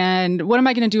already. And what am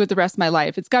I going to do with the rest of my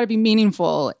life? It's got to be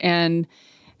meaningful. And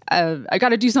I got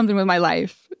to do something with my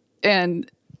life. And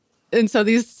so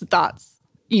these thoughts,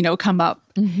 come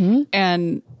up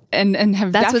and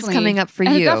have that's what's coming up for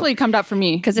you. Definitely come up for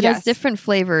me. Because it has different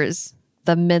flavors,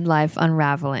 the midlife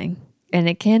unraveling. And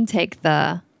it can take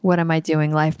the, what am I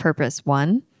doing? Life purpose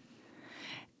one.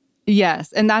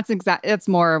 Yes. And that's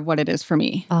more of what it is for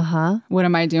me. What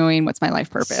am I doing? What's my life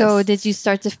purpose? So did you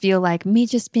start to feel like me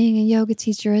just being a yoga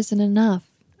teacher isn't enough?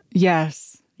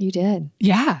 Yes. You did.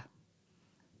 Yeah.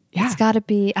 It's got to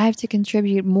be, I have to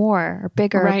contribute more or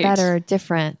bigger or better or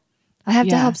different. I have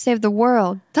to help save the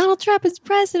world. Donald Trump is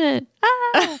president.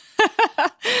 How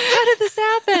did this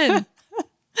happen?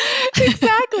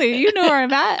 Exactly. You know where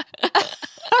I'm at.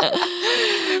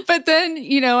 But then,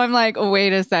 I'm like, oh,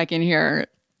 wait a second here.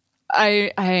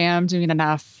 I am doing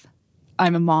enough.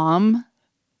 I'm a mom,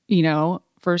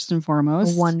 first and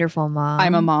foremost. A wonderful mom.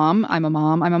 I'm a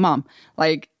mom.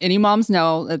 Like any moms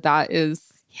know that is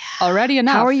already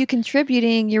enough. How are you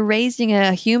contributing? You're raising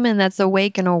a human that's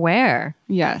awake and aware.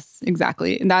 Yes,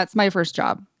 exactly. And that's my first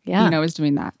job. Is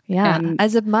doing that. Yeah. And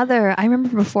as a mother, I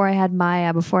remember before I had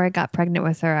Maya, before I got pregnant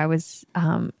with her, I was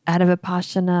at a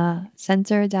Vipassana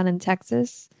center down in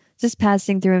Texas, just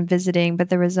passing through and visiting. But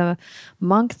there was a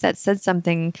monk that said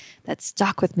something that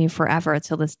stuck with me forever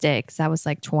till this day, because that was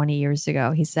like 20 years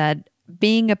ago. He said,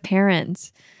 being a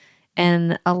parent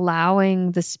and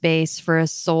allowing the space for a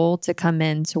soul to come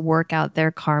in to work out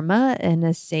their karma in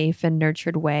a safe and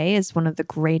nurtured way is one of the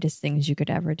greatest things you could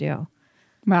ever do.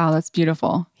 Wow, that's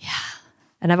beautiful. Yeah.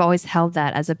 And I've always held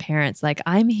that as a parent. It's like,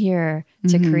 I'm here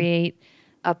to create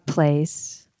a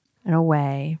place and a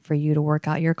way for you to work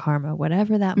out your karma,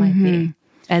 whatever that might be,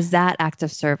 as that act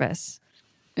of service.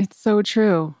 It's so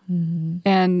true.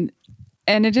 And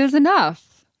it is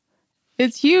enough.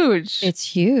 It's huge. It's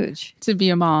huge. To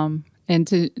be a mom and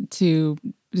to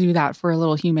do that for a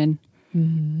little human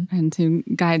and to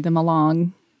guide them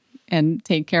along and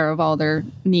take care of all their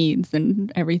needs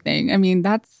and everything. I mean,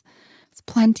 it's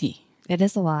plenty. It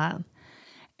is a lot.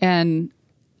 And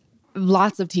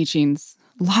lots of teachings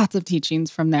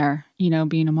from there,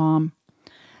 being a mom.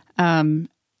 And,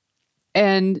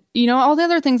 all the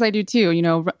other things I do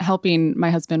too, helping my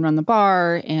husband run the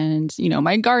bar and,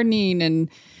 my gardening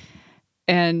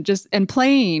and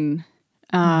playing,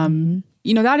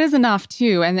 that is enough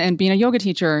too. And being a yoga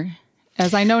teacher,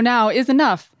 as I know now, is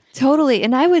enough. Totally.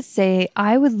 And I would say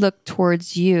I would look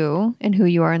towards you and who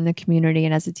you are in the community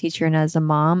and as a teacher and as a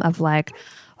mom of like,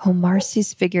 oh,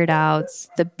 Marcy's figured out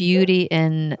the beauty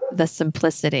in the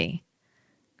simplicity.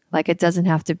 Like it doesn't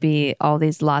have to be all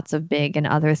these lots of big and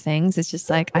other things. It's just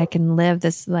like I can live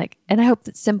this and I hope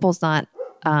that simple's not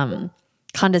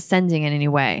condescending in any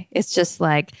way. It's just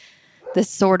like this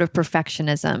sort of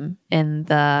perfectionism in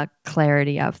the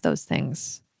clarity of those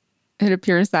things. It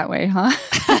appears that way, huh?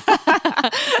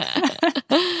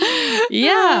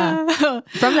 Yeah.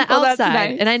 From the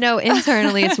outside. Nice. And I know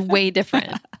internally it's way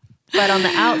different. But on the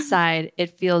outside,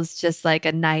 it feels just like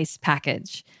a nice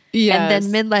package. Yes.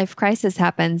 And then midlife crisis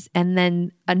happens, and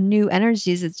then a new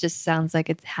energies, it just sounds like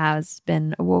it has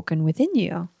been awoken within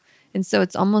you. And so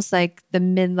it's almost like the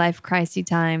midlife crisis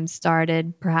time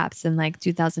started perhaps in like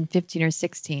 2015 or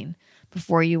 16,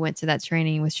 before you went to that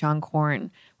training with Sean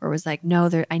Korn, where it was like, no,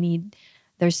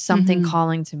 there's something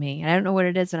calling to me. And I don't know what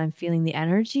it is, but I'm feeling the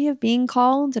energy of being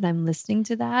called, and I'm listening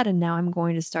to that. And now I'm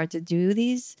going to start to do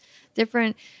these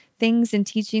different things and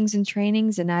teachings and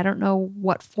trainings. And I don't know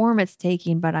what form it's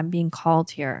taking, but I'm being called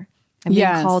here. I'm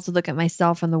being called to look at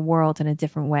myself and the world in a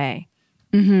different way.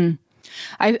 Mm-hmm.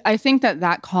 I think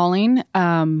that calling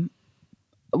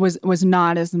was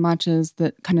not as much as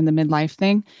the kind of the midlife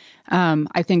thing.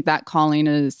 I think that calling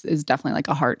is definitely like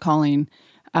a heart calling.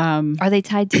 Are they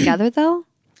tied together though?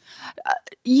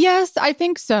 Yes, I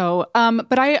think so.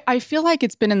 But I feel like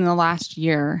it's been in the last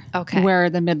year where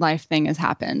the midlife thing has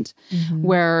happened,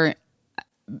 and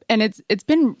it's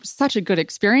been such a good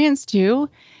experience too,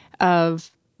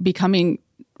 of becoming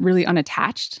really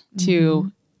unattached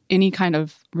to any kind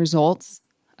of results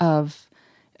of,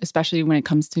 especially when it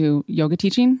comes to yoga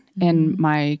teaching and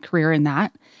my career in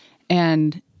that.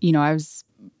 And, I was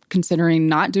considering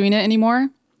not doing it anymore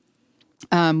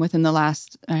within the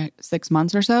last 6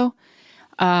 months or so.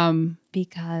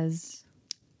 Because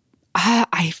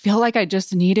I feel like I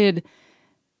just needed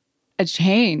a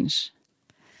change.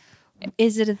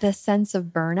 Is it the sense of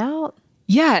burnout?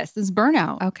 Yes, it's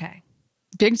burnout. Okay.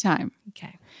 Big time.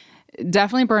 Okay.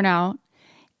 Definitely burnout.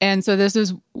 And so this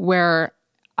is where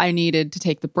I needed to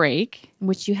take the break.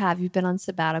 Which you have. You've been on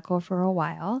sabbatical for a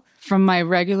while. From my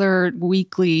regular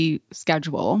weekly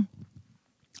schedule,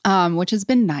 which has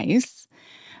been nice.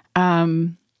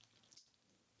 And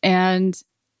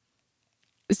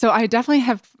so I definitely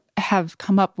have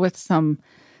come up with some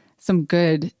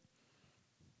good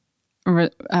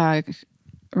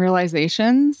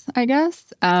realizations, I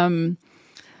guess.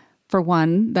 For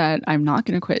one, that I'm not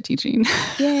going to quit teaching.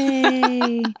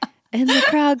 Yay! And the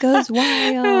crowd goes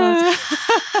wild.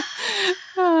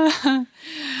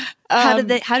 How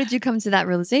did you come to that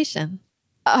realization?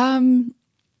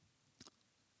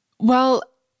 Well,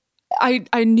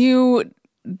 I knew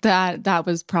that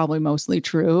was probably mostly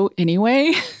true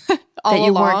anyway. That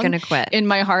you weren't going to quit. In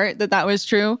my heart, that was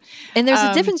true. And there's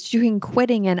a difference between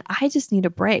quitting and I just need a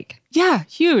break. Yeah,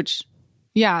 huge.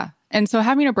 Yeah. And so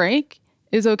having a break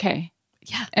is okay.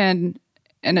 Yeah. And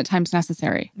at times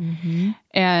necessary.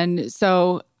 And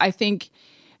so I think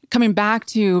coming back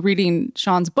to reading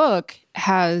Sean's book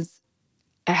has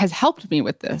helped me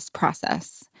with this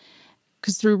process.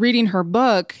 Because through reading her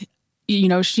book,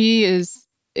 she is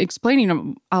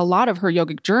explaining a lot of her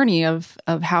yogic journey of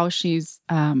how she's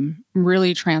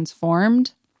really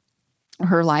transformed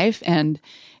her life and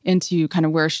into kind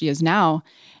of where she is now.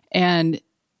 And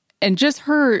just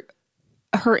her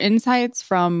insights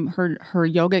from her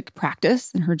yogic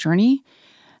practice and her journey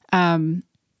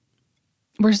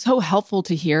were so helpful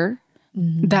to hear,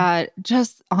 that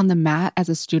just on the mat as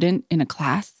a student in a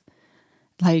class,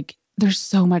 like there's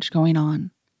so much going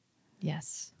on.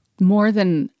 Yes. More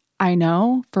than I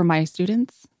know for my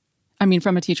students. I mean,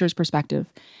 from a teacher's perspective,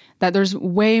 that there's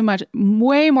way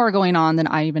more going on than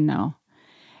I even know.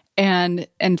 And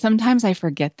sometimes I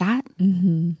forget that.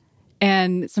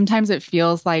 And sometimes it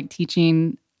feels like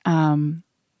teaching,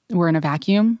 we're in a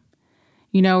vacuum,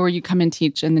 where you come and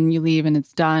teach and then you leave and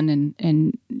it's done.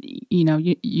 And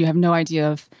you have no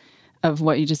idea of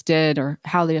what you just did or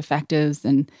how the effect is.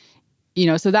 And,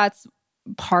 so that's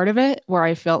part of it where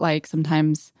I felt like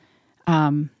sometimes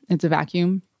it's a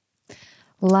vacuum.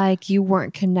 Like you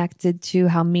weren't connected to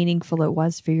how meaningful it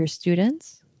was for your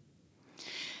students?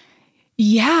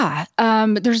 Yeah.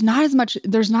 There's not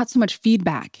so much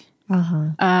feedback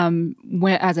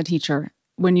as a teacher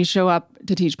when you show up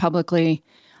to teach publicly.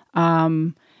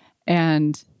 And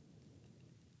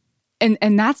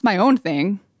that's my own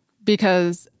thing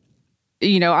because,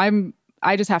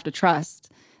 I just have to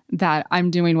trust that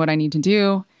I'm doing what I need to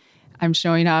do. I'm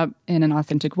showing up in an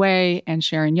authentic way and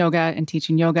sharing yoga and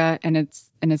teaching yoga, and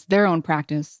it's their own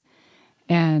practice.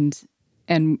 And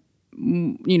what's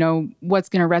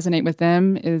going to resonate with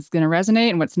them is going to resonate,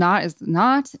 and what's not is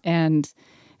not. And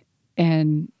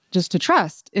just to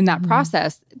trust in that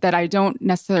process that I don't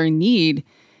necessarily need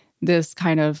this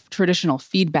kind of traditional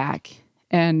feedback.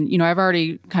 And, I've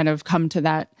already kind of come to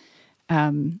that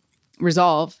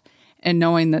resolve. and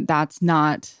knowing that that's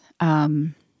not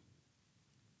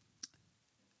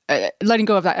letting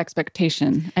go of that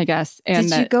expectation, I guess. And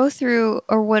did you go through,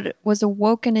 or what was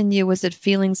awoken in you? Was it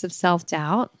feelings of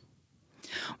self-doubt?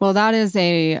 Well, that is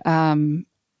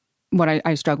what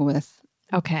I struggle with.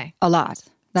 Okay. A lot.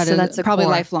 That's probably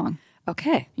lifelong.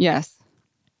 Okay. Yes.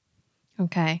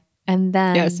 Okay. And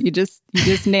then yes, you just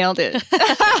nailed it.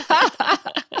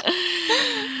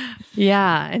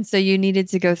 Yeah. And so you needed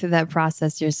to go through that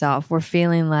process yourself. We're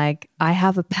feeling like I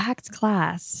have a packed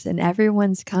class and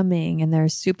everyone's coming and they're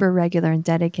super regular and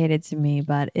dedicated to me,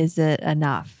 but is it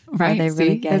enough? Right. Are they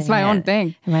really getting That's my own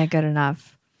thing. Am I good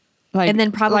enough? And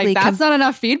then probably that's not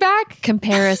enough feedback.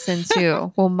 Comparison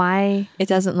too. Well, it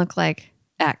doesn't look like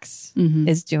X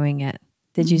is doing it.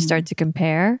 Did you start to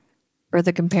compare, or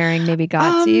the comparing maybe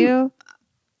got to you?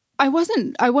 I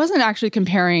wasn't actually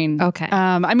comparing. Okay.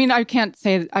 I mean, I can't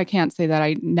say that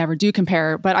I never do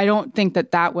compare, but I don't think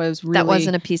that was really... That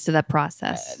wasn't a piece of that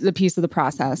process. The piece of the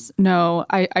process. No,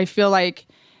 I feel like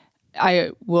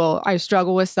I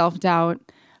struggle with self-doubt.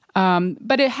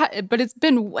 But it's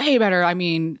been way better. I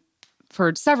mean,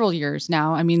 for several years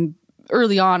now. I mean,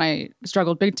 early on, I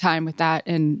struggled big time with that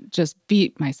and just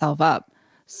beat myself up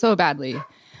so badly.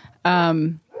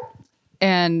 But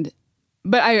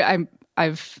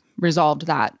I've resolved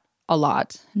that a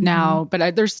lot now,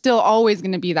 but there's still always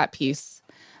going to be that piece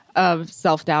of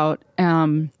self-doubt.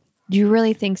 Do you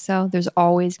really think so? There's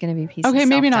always going to be pieces of self-doubt. Okay,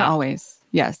 maybe not always.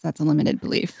 Yes, that's a limited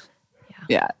belief.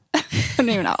 Yeah.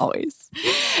 Maybe not always.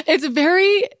 It's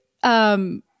very,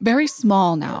 very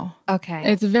small now.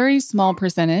 Okay. It's a very small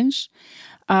percentage.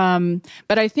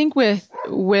 But I think with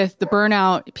the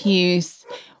burnout piece,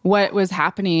 what was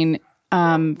happening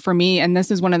for me, and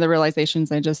this is one of the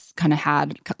realizations I just kind of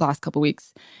had the last couple of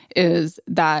weeks, is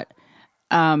that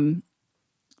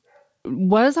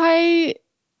was I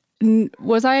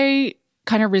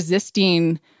kind of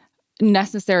resisting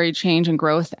necessary change and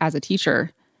growth as a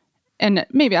teacher, and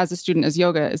maybe as a student as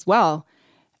yoga as well,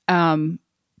 and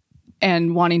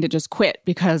wanting to just quit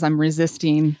because I'm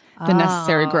resisting the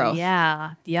necessary growth.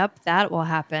 Yeah. Yep. That will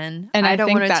happen. And I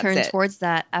don't want to that's turn it. towards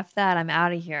that. F that. I'm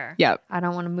out of here. Yep. I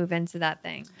don't want to move into that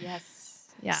thing. Yes.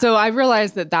 Yeah. So I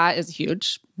realized that is a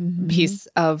huge piece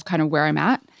of kind of where I'm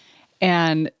at.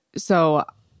 And so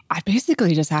I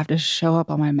basically just have to show up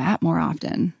on my mat more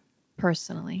often.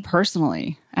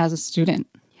 Personally as a student.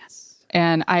 Yes.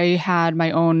 And I've had my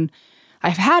own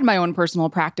personal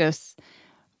practice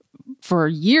for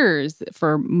years,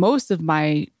 for most of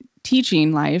my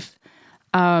teaching life.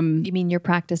 You mean your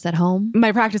practice at home?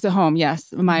 My practice at home,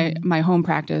 yes. My home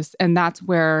practice. And that's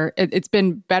where it's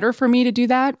been better for me to do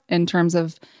that in terms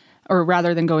of, or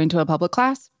rather than going to a public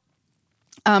class.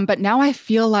 But now I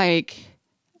feel like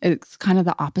it's kind of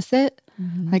the opposite.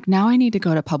 Like now I need to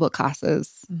go to public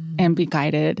classes and be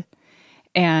guided,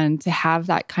 and to have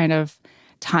that kind of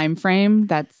time frame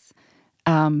that's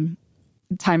time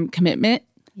commitment.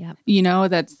 Yep. You know,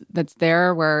 that's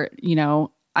there where, you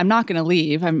know, I'm not going to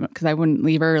leave because I wouldn't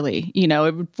leave early. You know,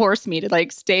 it would force me to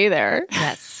like stay there.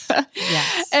 Yes.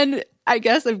 Yes. And I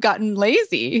guess I've gotten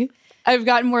lazy. I've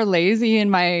gotten more lazy in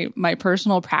my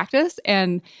personal practice,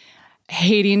 and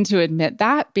hating to admit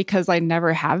that because I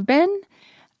never have been.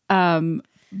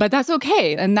 But that's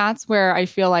okay. And that's where I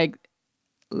feel like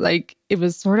it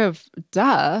was sort of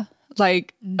duh.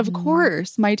 Like, of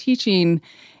course, my teaching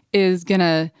is going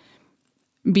to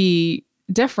be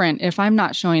different if I'm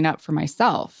not showing up for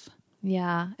myself.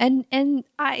 Yeah. And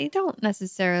I don't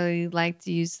necessarily like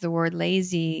to use the word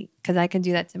lazy, because I can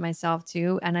do that to myself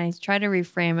too. And I try to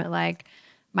reframe it like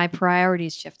my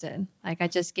priorities shifted. Like I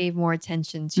just gave more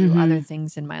attention to other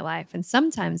things in my life. And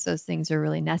sometimes those things are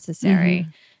really necessary.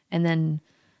 And then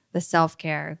the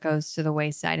self-care goes to the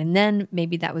wayside. And then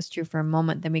maybe that was true for a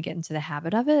moment. Then we get into the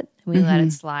habit of it. And we let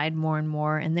it slide more and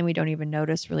more. And then we don't even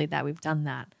notice really that we've done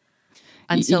that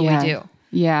until we do.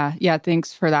 Yeah. Yeah.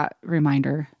 Thanks for that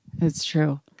reminder. It's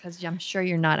true. Because I'm sure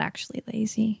you're not actually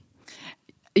lazy.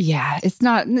 Yeah. It's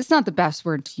not the best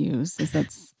word to use, is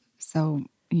that's so,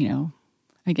 you know,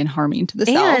 again, harming to the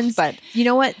self. But you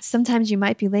know what? Sometimes you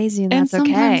might be lazy, and that's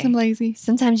okay. Sometimes I'm lazy.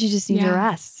 Sometimes you just need to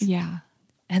rest. Yeah.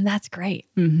 And that's great.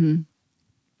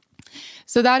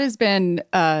 So that has been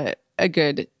a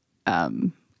good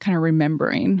kind of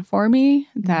remembering for me,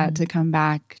 that to come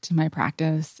back to my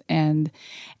practice, and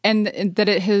that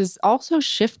it has also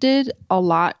shifted a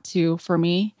lot too for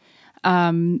me,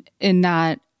 in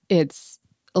that it's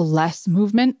less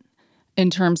movement in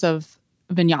terms of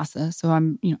vinyasa. So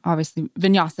I'm, you know, obviously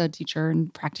vinyasa teacher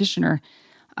and practitioner,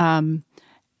 and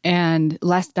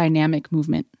less dynamic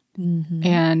movement.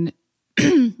 And,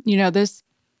 you know, this,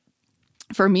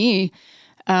 for me,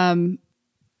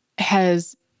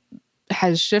 has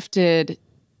shifted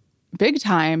big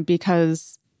time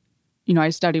because, I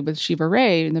studied with Shiva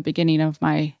Rea in the beginning of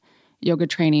my yoga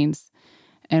trainings.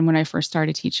 And when I first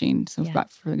started teaching, so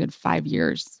about for a good 5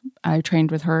 years, I trained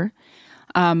with her,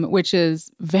 which is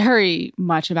very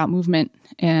much about movement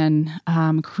and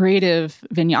creative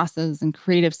vinyasas and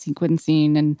creative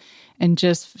sequencing and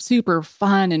just super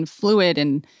fun and fluid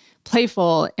and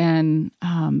playful. And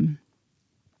it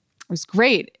was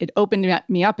great. It opened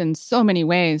me up in so many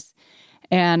ways.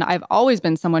 And I've always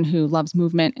been someone who loves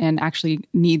movement and actually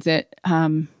needs it,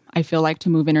 I feel like, to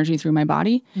move energy through my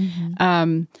body.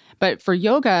 But for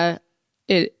yoga,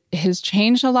 it has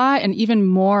changed a lot, and even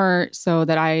more so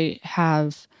that I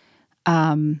have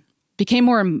became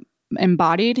more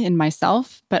embodied in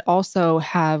myself, but also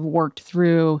have worked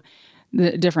through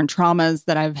the different traumas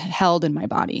that I've held in my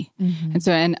body. And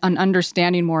so an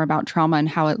understanding more about trauma and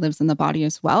how it lives in the body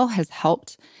as well has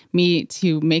helped me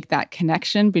to make that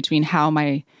connection between how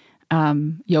my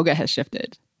yoga has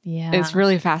shifted. Yeah. It's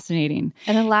really fascinating.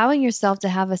 And allowing yourself to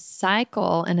have a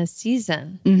cycle and a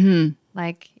season.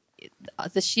 Like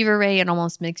the Shiva Rea, it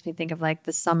almost makes me think of like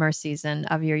the summer season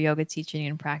of your yoga teaching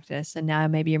and practice. And now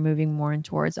maybe you're moving more in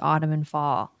towards autumn and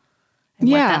fall. And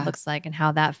what that looks like and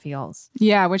how that feels.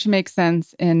 Yeah, which makes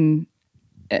sense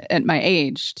at my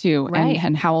age too, right.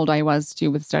 and how old I was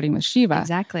too with studying with Shiva.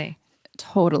 Exactly.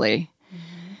 Totally.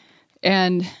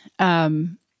 And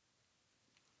and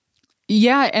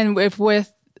if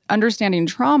with understanding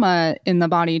trauma in the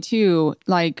body too,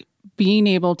 like being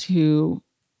able to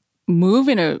move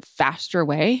in a faster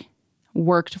way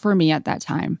worked for me at that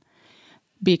time,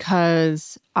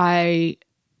 because I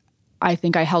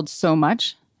think I held so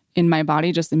much in my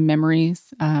body, just in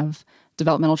memories of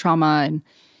developmental trauma,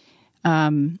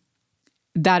 and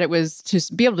that it was to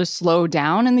be able to slow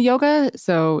down in the yoga.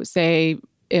 So say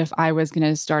if I was going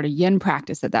to start a yin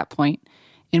practice at that point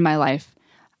in my life,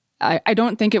 I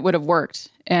don't think it would have worked.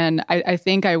 And I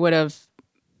think I would have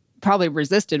probably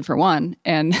resisted, for one,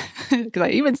 and because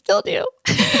I even still do.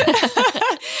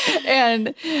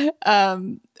 And it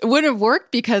wouldn't have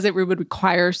worked because it would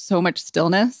require so much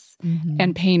stillness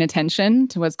and paying attention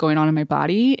to what's going on in my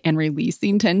body and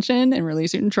releasing tension and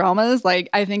releasing traumas. Like,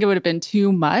 I think it would have been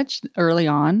too much early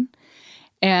on.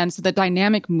 And so the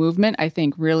dynamic movement, I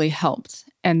think, really helped.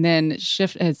 And then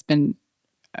shift has been,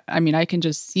 I mean, I can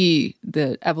just see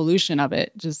the evolution of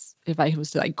it, just if I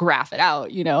was to like graph it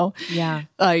out, Yeah.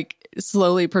 Like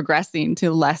slowly progressing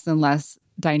to less and less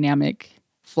dynamic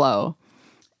flow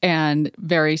and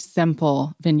very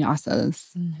simple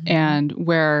vinyasas, and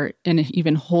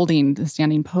even holding the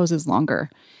standing poses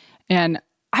longer. And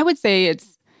I would say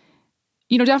it's,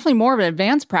 definitely more of an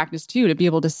advanced practice too, to be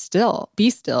able to be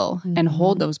still and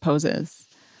hold those poses.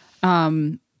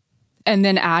 And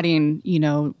then adding,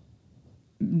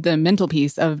 the mental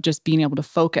piece of just being able to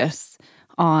focus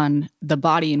on the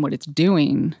body and what it's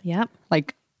doing. Yep.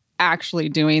 Like actually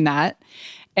doing that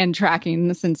and tracking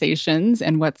the sensations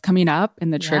and what's coming up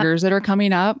and the triggers that are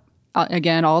coming up.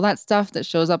 Again, all that stuff that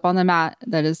shows up on the mat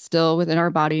that is still within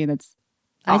our body that's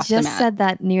off the mat. I just said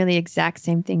that nearly exact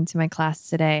same thing to my class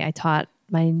today. I taught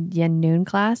my Yin Noon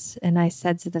class, and I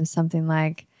said to them something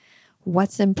like,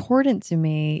 what's important to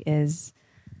me is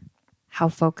how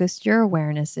focused your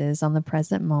awareness is on the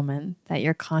present moment, that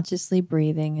you're consciously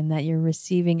breathing and that you're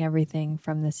receiving everything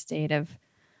from this state of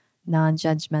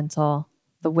non-judgmental,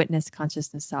 the witness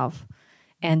consciousness self.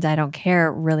 And I don't care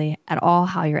really at all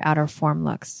how your outer form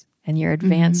looks. And your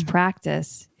advanced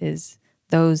practice is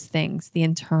those things, the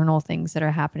internal things that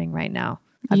are happening right now,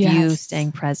 of you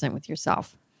staying present with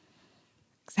yourself.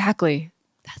 Exactly.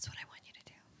 That's what I want you to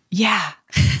do. Yeah.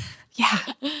 Yeah.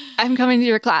 I'm coming to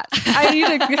your class. I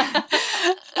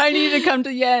need to come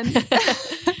to Yin.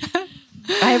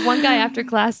 I had one guy after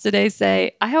class today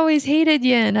say, I always hated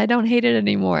Yin. I don't hate it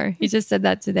anymore. He just said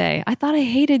that today. I thought I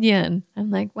hated Yin. I'm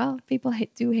like, well, people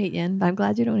do hate Yin, but I'm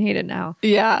glad you don't hate it now.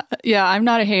 Yeah. Yeah. I'm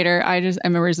not a hater. I'm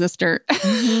a resistor.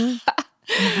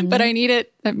 But I need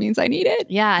it. That means I need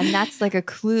it. Yeah. And that's like a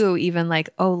clue, even like,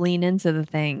 lean into the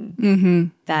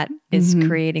thing that is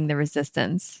creating the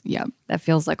resistance. Yeah. That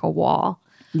feels like a wall.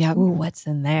 Yeah. Ooh, what's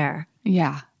in there?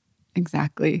 Yeah,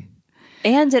 exactly.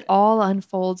 And it all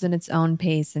unfolds in its own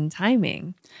pace and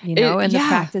timing, and the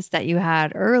practice that you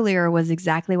had earlier was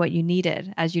exactly what you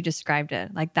needed as you described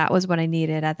it. Like that was what I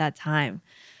needed at that time.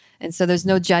 And so there's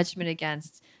no judgment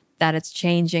against that it's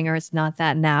changing or it's not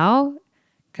that now,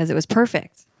 because it was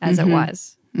perfect as it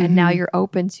was. And now you're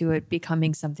open to it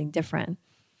becoming something different.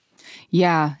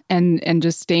 Yeah. And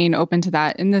just staying open to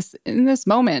that in this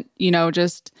moment,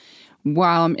 just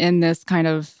while I'm in this kind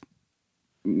of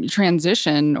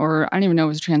transition, or I don't even know if it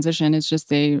was a transition. It's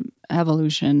just a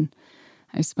evolution,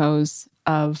 I suppose,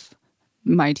 of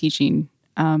my teaching.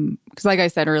 Because like I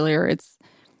said earlier,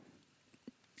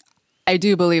 I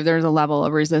do believe there's a level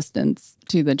of resistance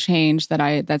to the change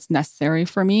that's necessary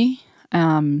for me.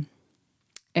 And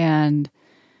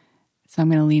so I'm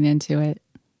going to lean into it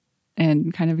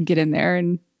and kind of get in there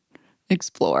and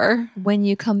explore. When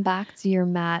you come back to your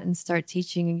mat and start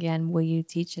teaching again, will you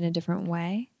teach in a different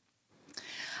way?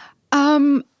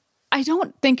 I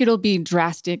don't think it'll be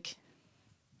drastically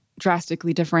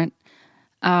different.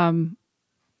 I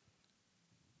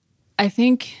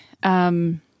think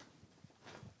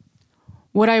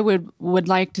what I would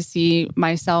like to see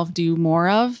myself do more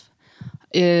of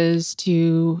is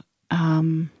to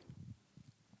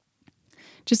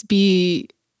just be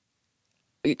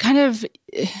kind of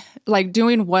like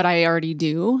doing what I already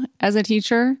do as a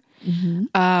teacher,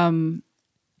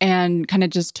 and kind of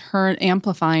just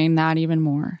amplifying that even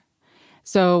more.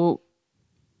 So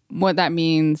what that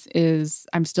means is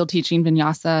I'm still teaching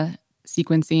vinyasa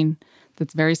sequencing.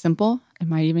 That's very simple. It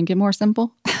might even get more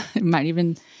simple. It might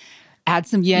even add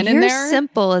some yin in there. Your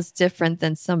simple is different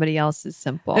than somebody else's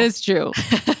simple. It's true.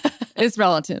 It's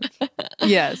relative.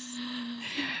 Yes.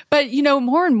 But,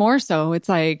 more and more so, it's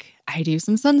like I do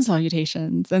some sun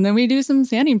salutations, and then we do some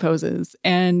standing poses,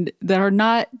 and that are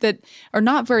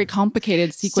not very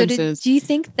complicated sequences. So do you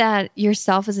think that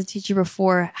yourself as a teacher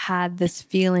before had this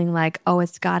feeling like, oh,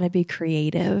 it's got to be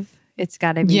creative? It's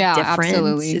got to be different.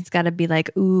 Absolutely. It's got to be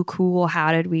like, ooh, cool.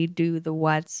 How did we do the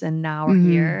what's and now we're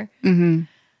here?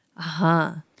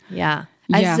 Yeah.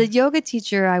 As a yoga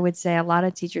teacher, I would say a lot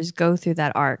of teachers go through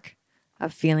that arc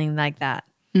of feeling like that.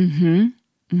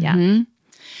 Yeah.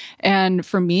 And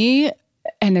for me,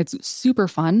 and it's super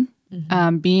fun,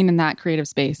 being in that creative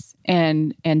space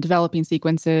and developing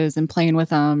sequences and playing with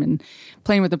them and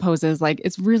playing with the poses. Like,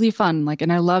 it's really fun. Like,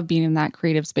 and I love being in that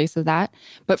creative space of that.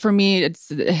 But for me, it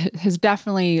has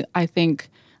definitely, I think,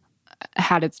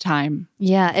 had its time.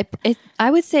 Yeah.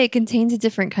 I would say it contains a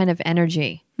different kind of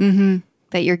energy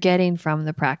that you're getting from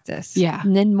the practice. Yeah.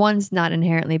 And then one's not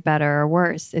inherently better or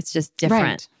worse. It's just different.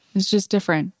 Right. It's just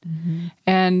different.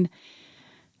 And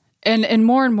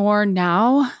more and more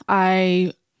now,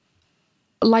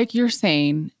 like you're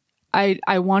saying,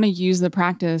 I want to use the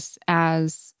practice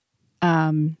as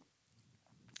a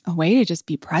way to just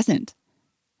be present.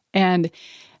 And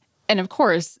of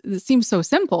course, it seems so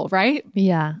simple, right?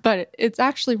 Yeah. But it's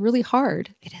actually really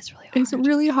hard. It is really hard. It's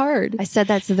really hard. I said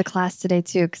that to the class today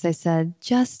too, because I said,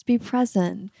 just be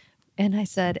present. And I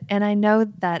said, and I know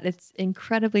that it's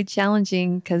incredibly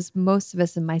challenging because most of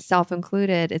us, and myself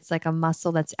included, it's like a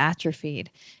muscle that's atrophied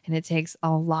and it takes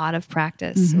a lot of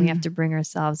practice. We have to bring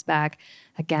ourselves back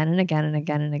again and again and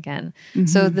again and again.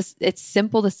 So it's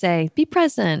simple to say, be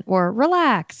present or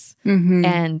relax.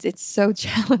 And it's so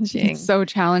challenging. It's so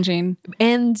challenging.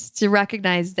 And to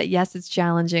recognize that, yes, it's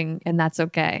challenging and that's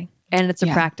okay. And it's a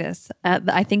practice.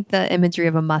 I think the imagery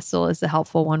of a muscle is a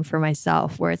helpful one for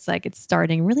myself, where it's like it's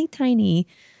starting really tiny,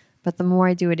 but the more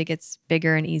I do it, it gets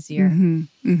bigger and easier.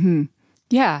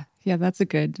 Yeah, that's a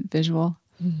good visual.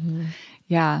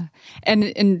 Yeah,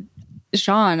 and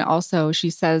Sean also, she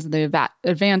says the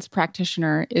advanced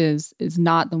practitioner is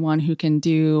not the one who can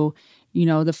do,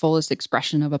 the fullest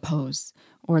expression of a pose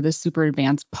or the super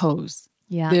advanced pose.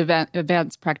 Yeah, the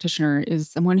advanced practitioner is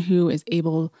someone who is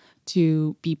able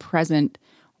to be present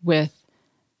with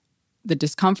the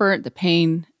discomfort, the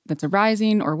pain that's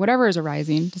arising, or whatever is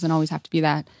arising, doesn't always have to be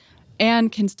that,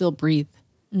 and can still breathe.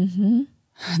 And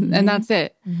that's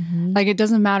it. Like, it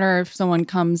doesn't matter if someone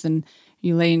comes and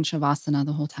you lay in Shavasana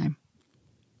the whole time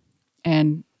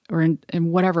or in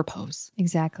whatever pose.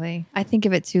 Exactly. I think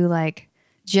of it too like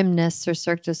gymnasts or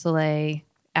Cirque du Soleil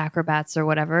acrobats or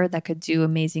whatever that could do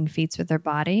amazing feats with their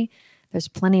body. There's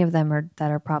plenty of them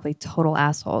that are probably total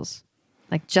assholes.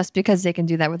 Like, just because they can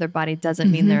do that with their body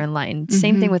doesn't mean they're enlightened.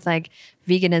 Same thing with like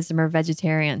veganism or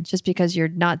vegetarian. Just because you're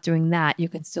not doing that, you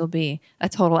can still be a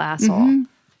total asshole.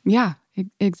 Yeah,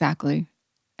 exactly.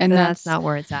 And that's not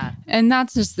where it's at. And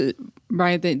that's just the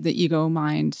ego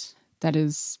mind that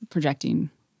is projecting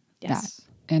that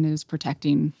and is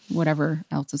protecting whatever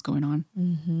else is going on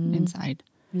inside.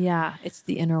 Yeah, it's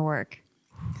the inner work.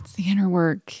 It's the inner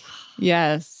work.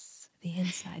 Yes. The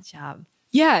inside job.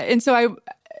 Yeah. And so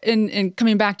in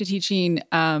coming back to teaching,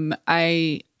 that's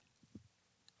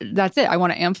it. I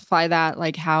want to amplify that,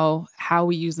 like how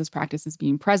we use this practice as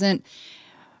being present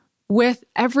with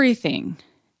everything.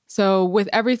 So with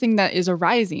everything that is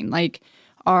arising, like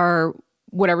our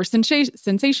whatever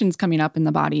sensations coming up in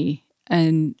the body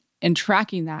and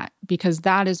tracking that, because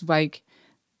that is like,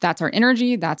 that's our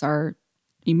energy, that's our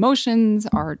emotions,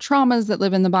 our traumas that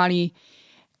live in the body,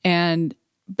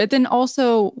 but then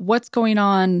also what's going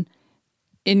on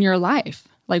in your life.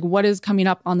 Like what is coming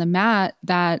up on the mat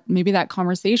that maybe that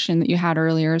conversation that you had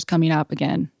earlier is coming up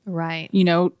again. Right.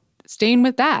 Staying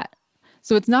with that.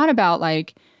 So it's not about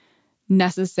like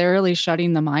necessarily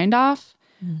shutting the mind off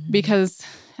because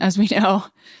as we know,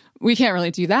 we can't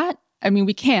really do that. I mean,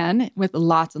 we can with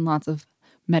lots and lots of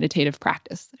meditative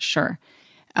practice. Sure.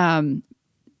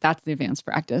 That's the advanced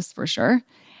practice for sure.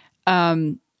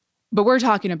 But we're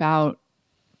talking about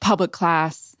public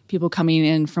class, people coming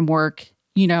in from work,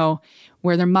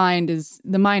 where the mind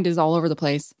is all over the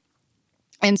place.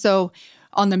 And so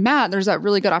on the mat, there's that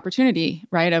really good opportunity,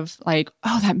 right? Of like,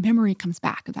 oh, that memory comes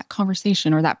back of that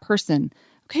conversation or that person.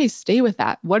 Okay, stay with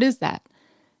that. What is that?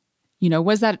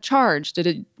 Was that a charge?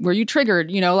 Were you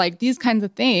triggered? Like these kinds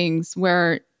of things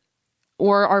or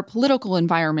our political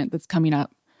environment that's coming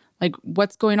up. Like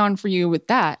what's going on for you with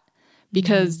that?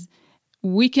 Because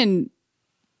we can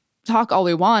talk all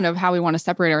we want of how we want to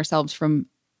separate ourselves from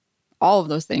all of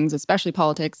those things, especially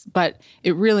politics, but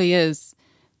it really is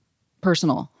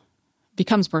personal,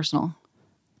 becomes personal.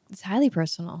 It's highly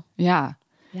personal. Yeah.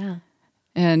 Yeah.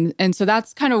 And so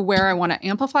that's kind of where I want to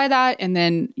amplify that. And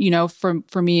then,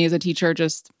 for me as a teacher,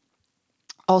 just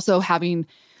also having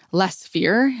less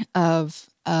fear of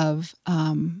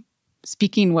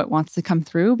speaking what wants to come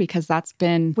through, because that's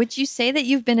been... Would you say that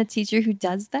you've been a teacher who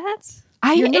does that?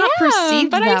 You're not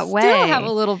perceived but that way. I still have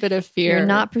a little bit of fear. You're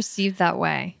not perceived that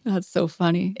way. That's so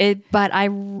funny. But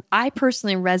I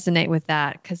personally resonate with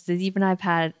that because even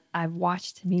I've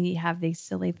watched me have these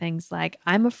silly things like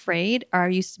I'm afraid, or I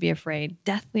used to be afraid,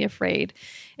 deathly afraid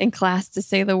in class to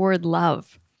say the word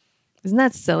love. Isn't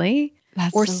that silly?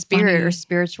 That's or so spirit funny. or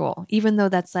spiritual, even though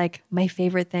that's like my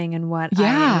favorite thing and what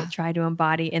I try to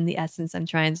embody in the essence I'm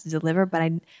trying to deliver.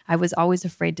 But I was always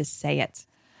afraid to say it.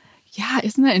 Yeah,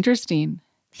 isn't that interesting?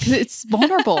 Because it's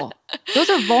vulnerable. Those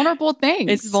are vulnerable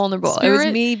things. It's vulnerable. Spirit, it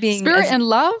was me being spirit and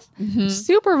love,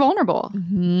 super vulnerable.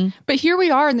 But here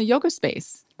we are in the yoga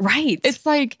space. Right. It's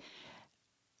like,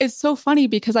 it's so funny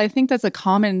because I think that's a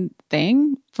common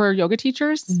thing for yoga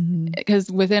teachers. Because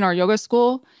within our yoga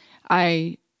school,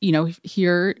 I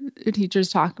hear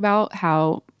teachers talk about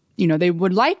how they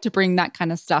would like to bring that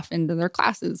kind of stuff into their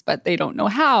classes, but they don't know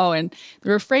how and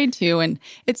they're afraid to. And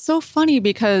it's so funny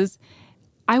because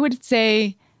I would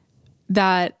say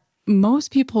that most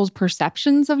people's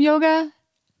perceptions of yoga,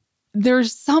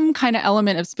 there's some kind of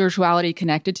element of spirituality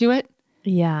connected to it.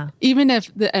 Yeah. Even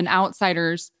if an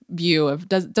outsider's view of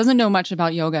doesn't know much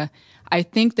about yoga, I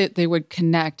think that they would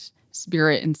connect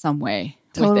spirit in some way.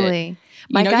 Totally.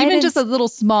 With it. Even just a little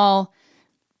small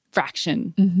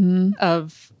fraction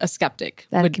of a skeptic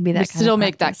would still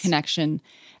make that connection.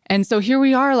 And so here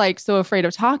we are, like so afraid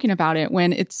of talking about it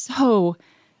when it's so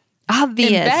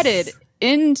obvious, embedded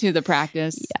into the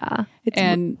practice. Yeah.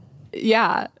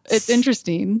 It's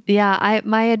interesting. Yeah.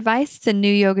 My advice to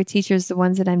new yoga teachers, the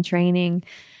ones that I'm training,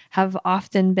 have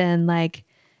often been like,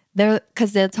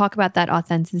 because they'll talk about that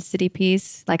authenticity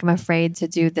piece. Like, I'm afraid to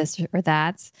do this or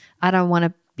that. I don't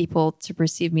want people to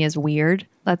perceive me as weird,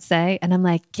 let's say. And I'm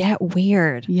like, get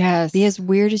weird. Yes. Be as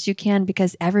weird as you can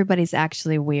because everybody's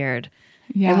actually weird.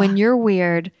 Yeah. And when you're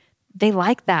weird, they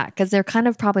like that because they're kind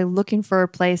of probably looking for a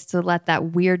place to let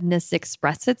that weirdness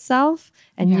express itself.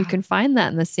 And you can find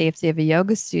that in the safety of a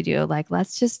yoga studio. Like,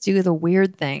 let's just do the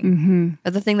weird thing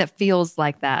or the thing that feels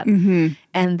like that.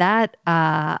 And that,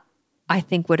 I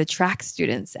think, would attract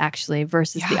students actually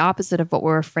versus the opposite of what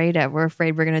we're afraid of. We're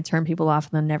afraid we're going to turn people off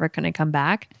and they're never going to come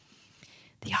back.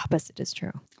 The opposite is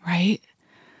true. Right.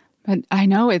 But I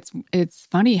know it's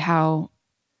funny how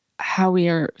we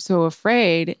are so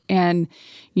afraid. And,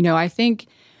 I think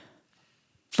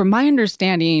from my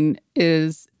understanding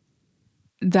is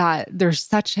that there's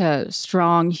such a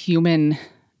strong human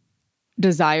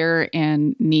desire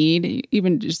and need,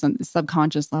 even just on the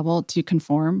subconscious level, to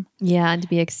conform. Yeah, and to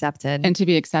be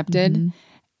accepted.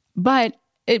 But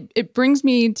it brings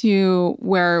me to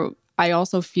where I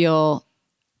also feel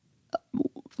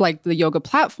like the yoga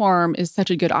platform is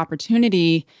such a good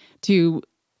opportunity to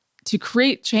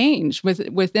create change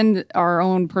within our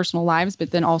own personal lives,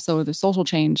 but then also the social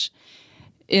change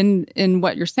in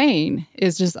what you're saying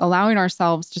is just allowing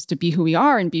ourselves just to be who we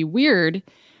are and be weird.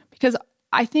 Because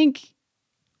I think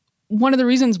one of the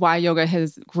reasons why yoga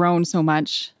has grown so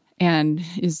much and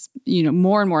is,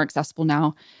 more and more accessible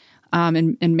now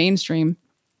in mainstream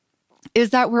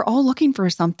is that we're all looking for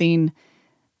something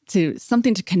to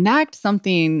connect,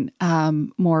 something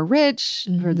more rich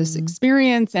for this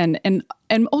experience and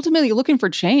ultimately looking for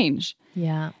change.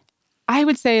 Yeah. I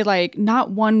would say like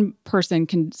not one person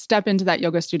can step into that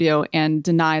yoga studio and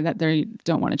deny that they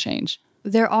don't want to change.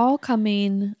 They're all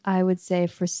coming, I would say,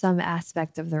 for some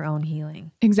aspect of their own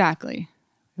healing. Exactly.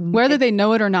 Whether they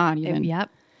know it or not even. Yep.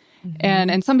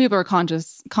 And some people are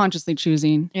consciously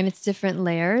choosing. And it's different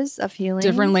layers of healing.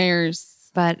 Different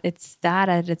layers. But it's that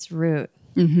at its root.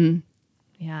 Mm-hmm.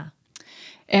 Yeah.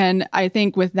 And I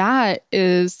think with that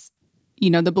is,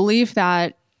 the belief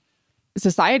that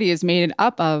society is made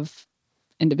up of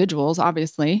individuals,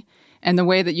 obviously. And the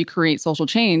way that you create social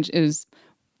change is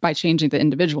by changing the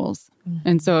individuals. Mm-hmm.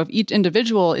 And so if each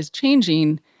individual is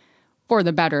changing for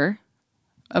the better,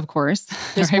 of course.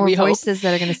 There's more voices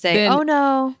that are going to say, oh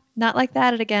no, not like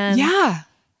that again. Yeah.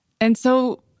 And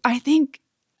so I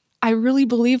really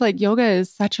believe like yoga is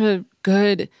such a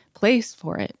good place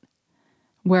for it.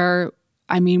 Where,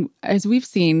 as we've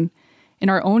seen in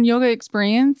our own yoga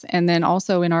experience and then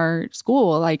also in our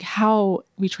school, like how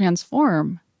we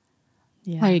transform.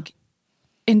 Yeah. Like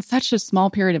in such a small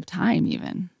period of time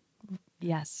even.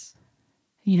 Yes.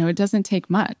 It doesn't take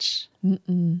much.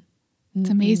 It's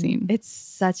amazing. It's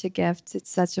such a gift. It's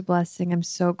such a blessing. I'm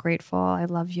so grateful. I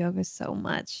love yoga so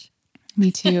much. Me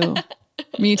too.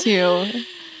 Me too.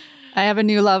 I have a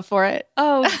new love for it.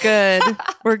 Oh, good.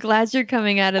 We're glad you're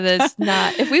coming out of this.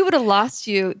 If we would have lost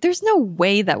you, there's no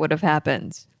way that would have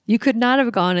happened. You could not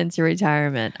have gone into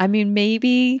retirement.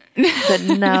 Maybe, but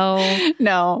no.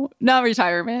 No, not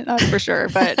retirement, that's for sure.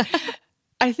 But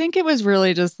I think it was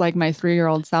really just like my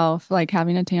 3-year-old self, like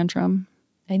having a tantrum.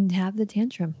 And have the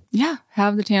tantrum. Yeah,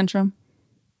 have the tantrum.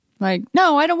 Like,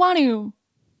 no, I don't want to.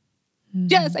 Mm-hmm.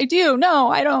 Yes, I do. No,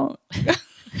 I don't.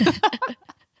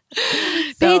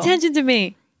 Pay attention to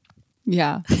me.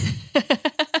 Yeah.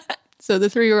 So the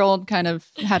 3-year-old kind of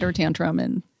had her tantrum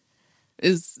and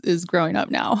is growing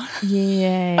up now.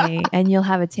 Yay. And you'll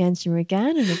have a tantrum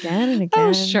again and again and again.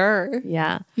 Oh, sure.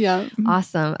 Yeah. Yeah.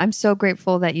 Awesome. I'm so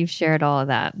grateful that you've shared all of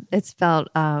that. It's felt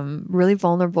really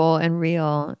vulnerable and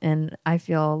real. And I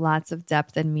feel lots of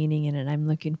depth and meaning in it. I'm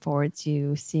looking forward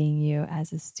to seeing you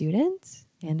as a student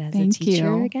and as a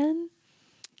teacher again.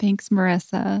 Thanks,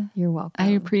 Marissa. You're welcome. I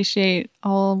appreciate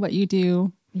all what you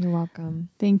do. You're welcome.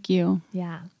 Thank you.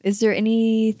 Yeah. Is there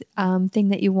any thing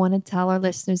that you want to tell our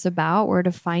listeners about, where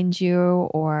to find you?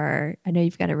 Or I know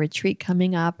you've got a retreat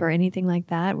coming up or anything like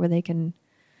that where they can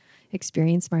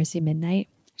experience Marcy Midnight?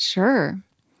 Sure.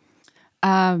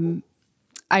 I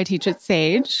teach at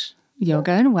Sage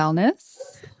Yoga and Wellness.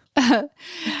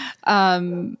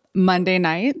 Monday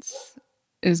nights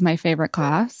is my favorite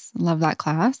class. Love that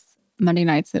class. Monday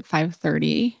nights at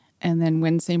 5:30, and then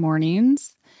Wednesday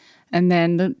mornings. And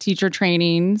then the teacher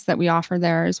trainings that we offer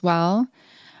there as well.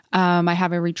 I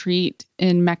have a retreat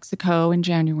in Mexico in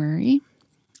January.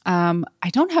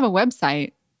 I don't have a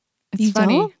website. It's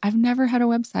funny. Don't? I've never had a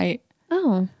website.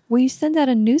 Oh, well, you send out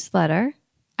a newsletter.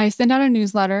 I send out a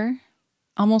newsletter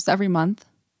almost every month.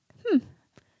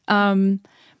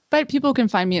 But people can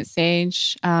find me at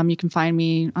Sage. You can find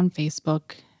me on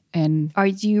Facebook. And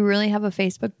do you really have a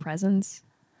Facebook presence?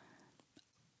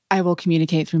 I will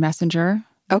communicate through Messenger.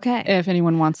 Okay. If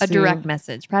anyone wants a direct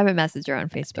message, private messenger on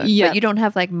Facebook. Yeah. But you don't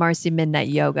have like Marcy Midnight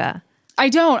Yoga. I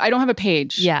don't have a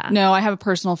page. Yeah. No, I have a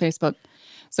personal Facebook.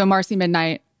 So Marcy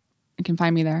Midnight, you can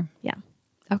find me there. Yeah.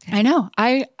 Okay. I know.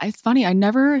 It's funny. I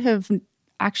never have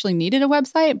actually needed a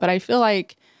website, but I feel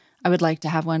like I would like to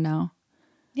have one now.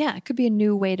 Yeah. It could be a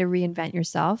new way to reinvent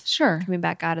yourself. Sure. Coming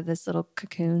back out of this little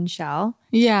cocoon shell.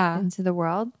 Yeah. Into the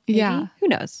world. Maybe? Yeah. Who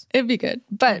knows? It'd be good.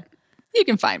 But you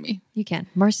can find me. You can.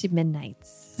 Marcy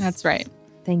Midnights. That's right.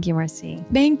 Thank you, Marcy.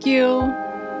 Thank you.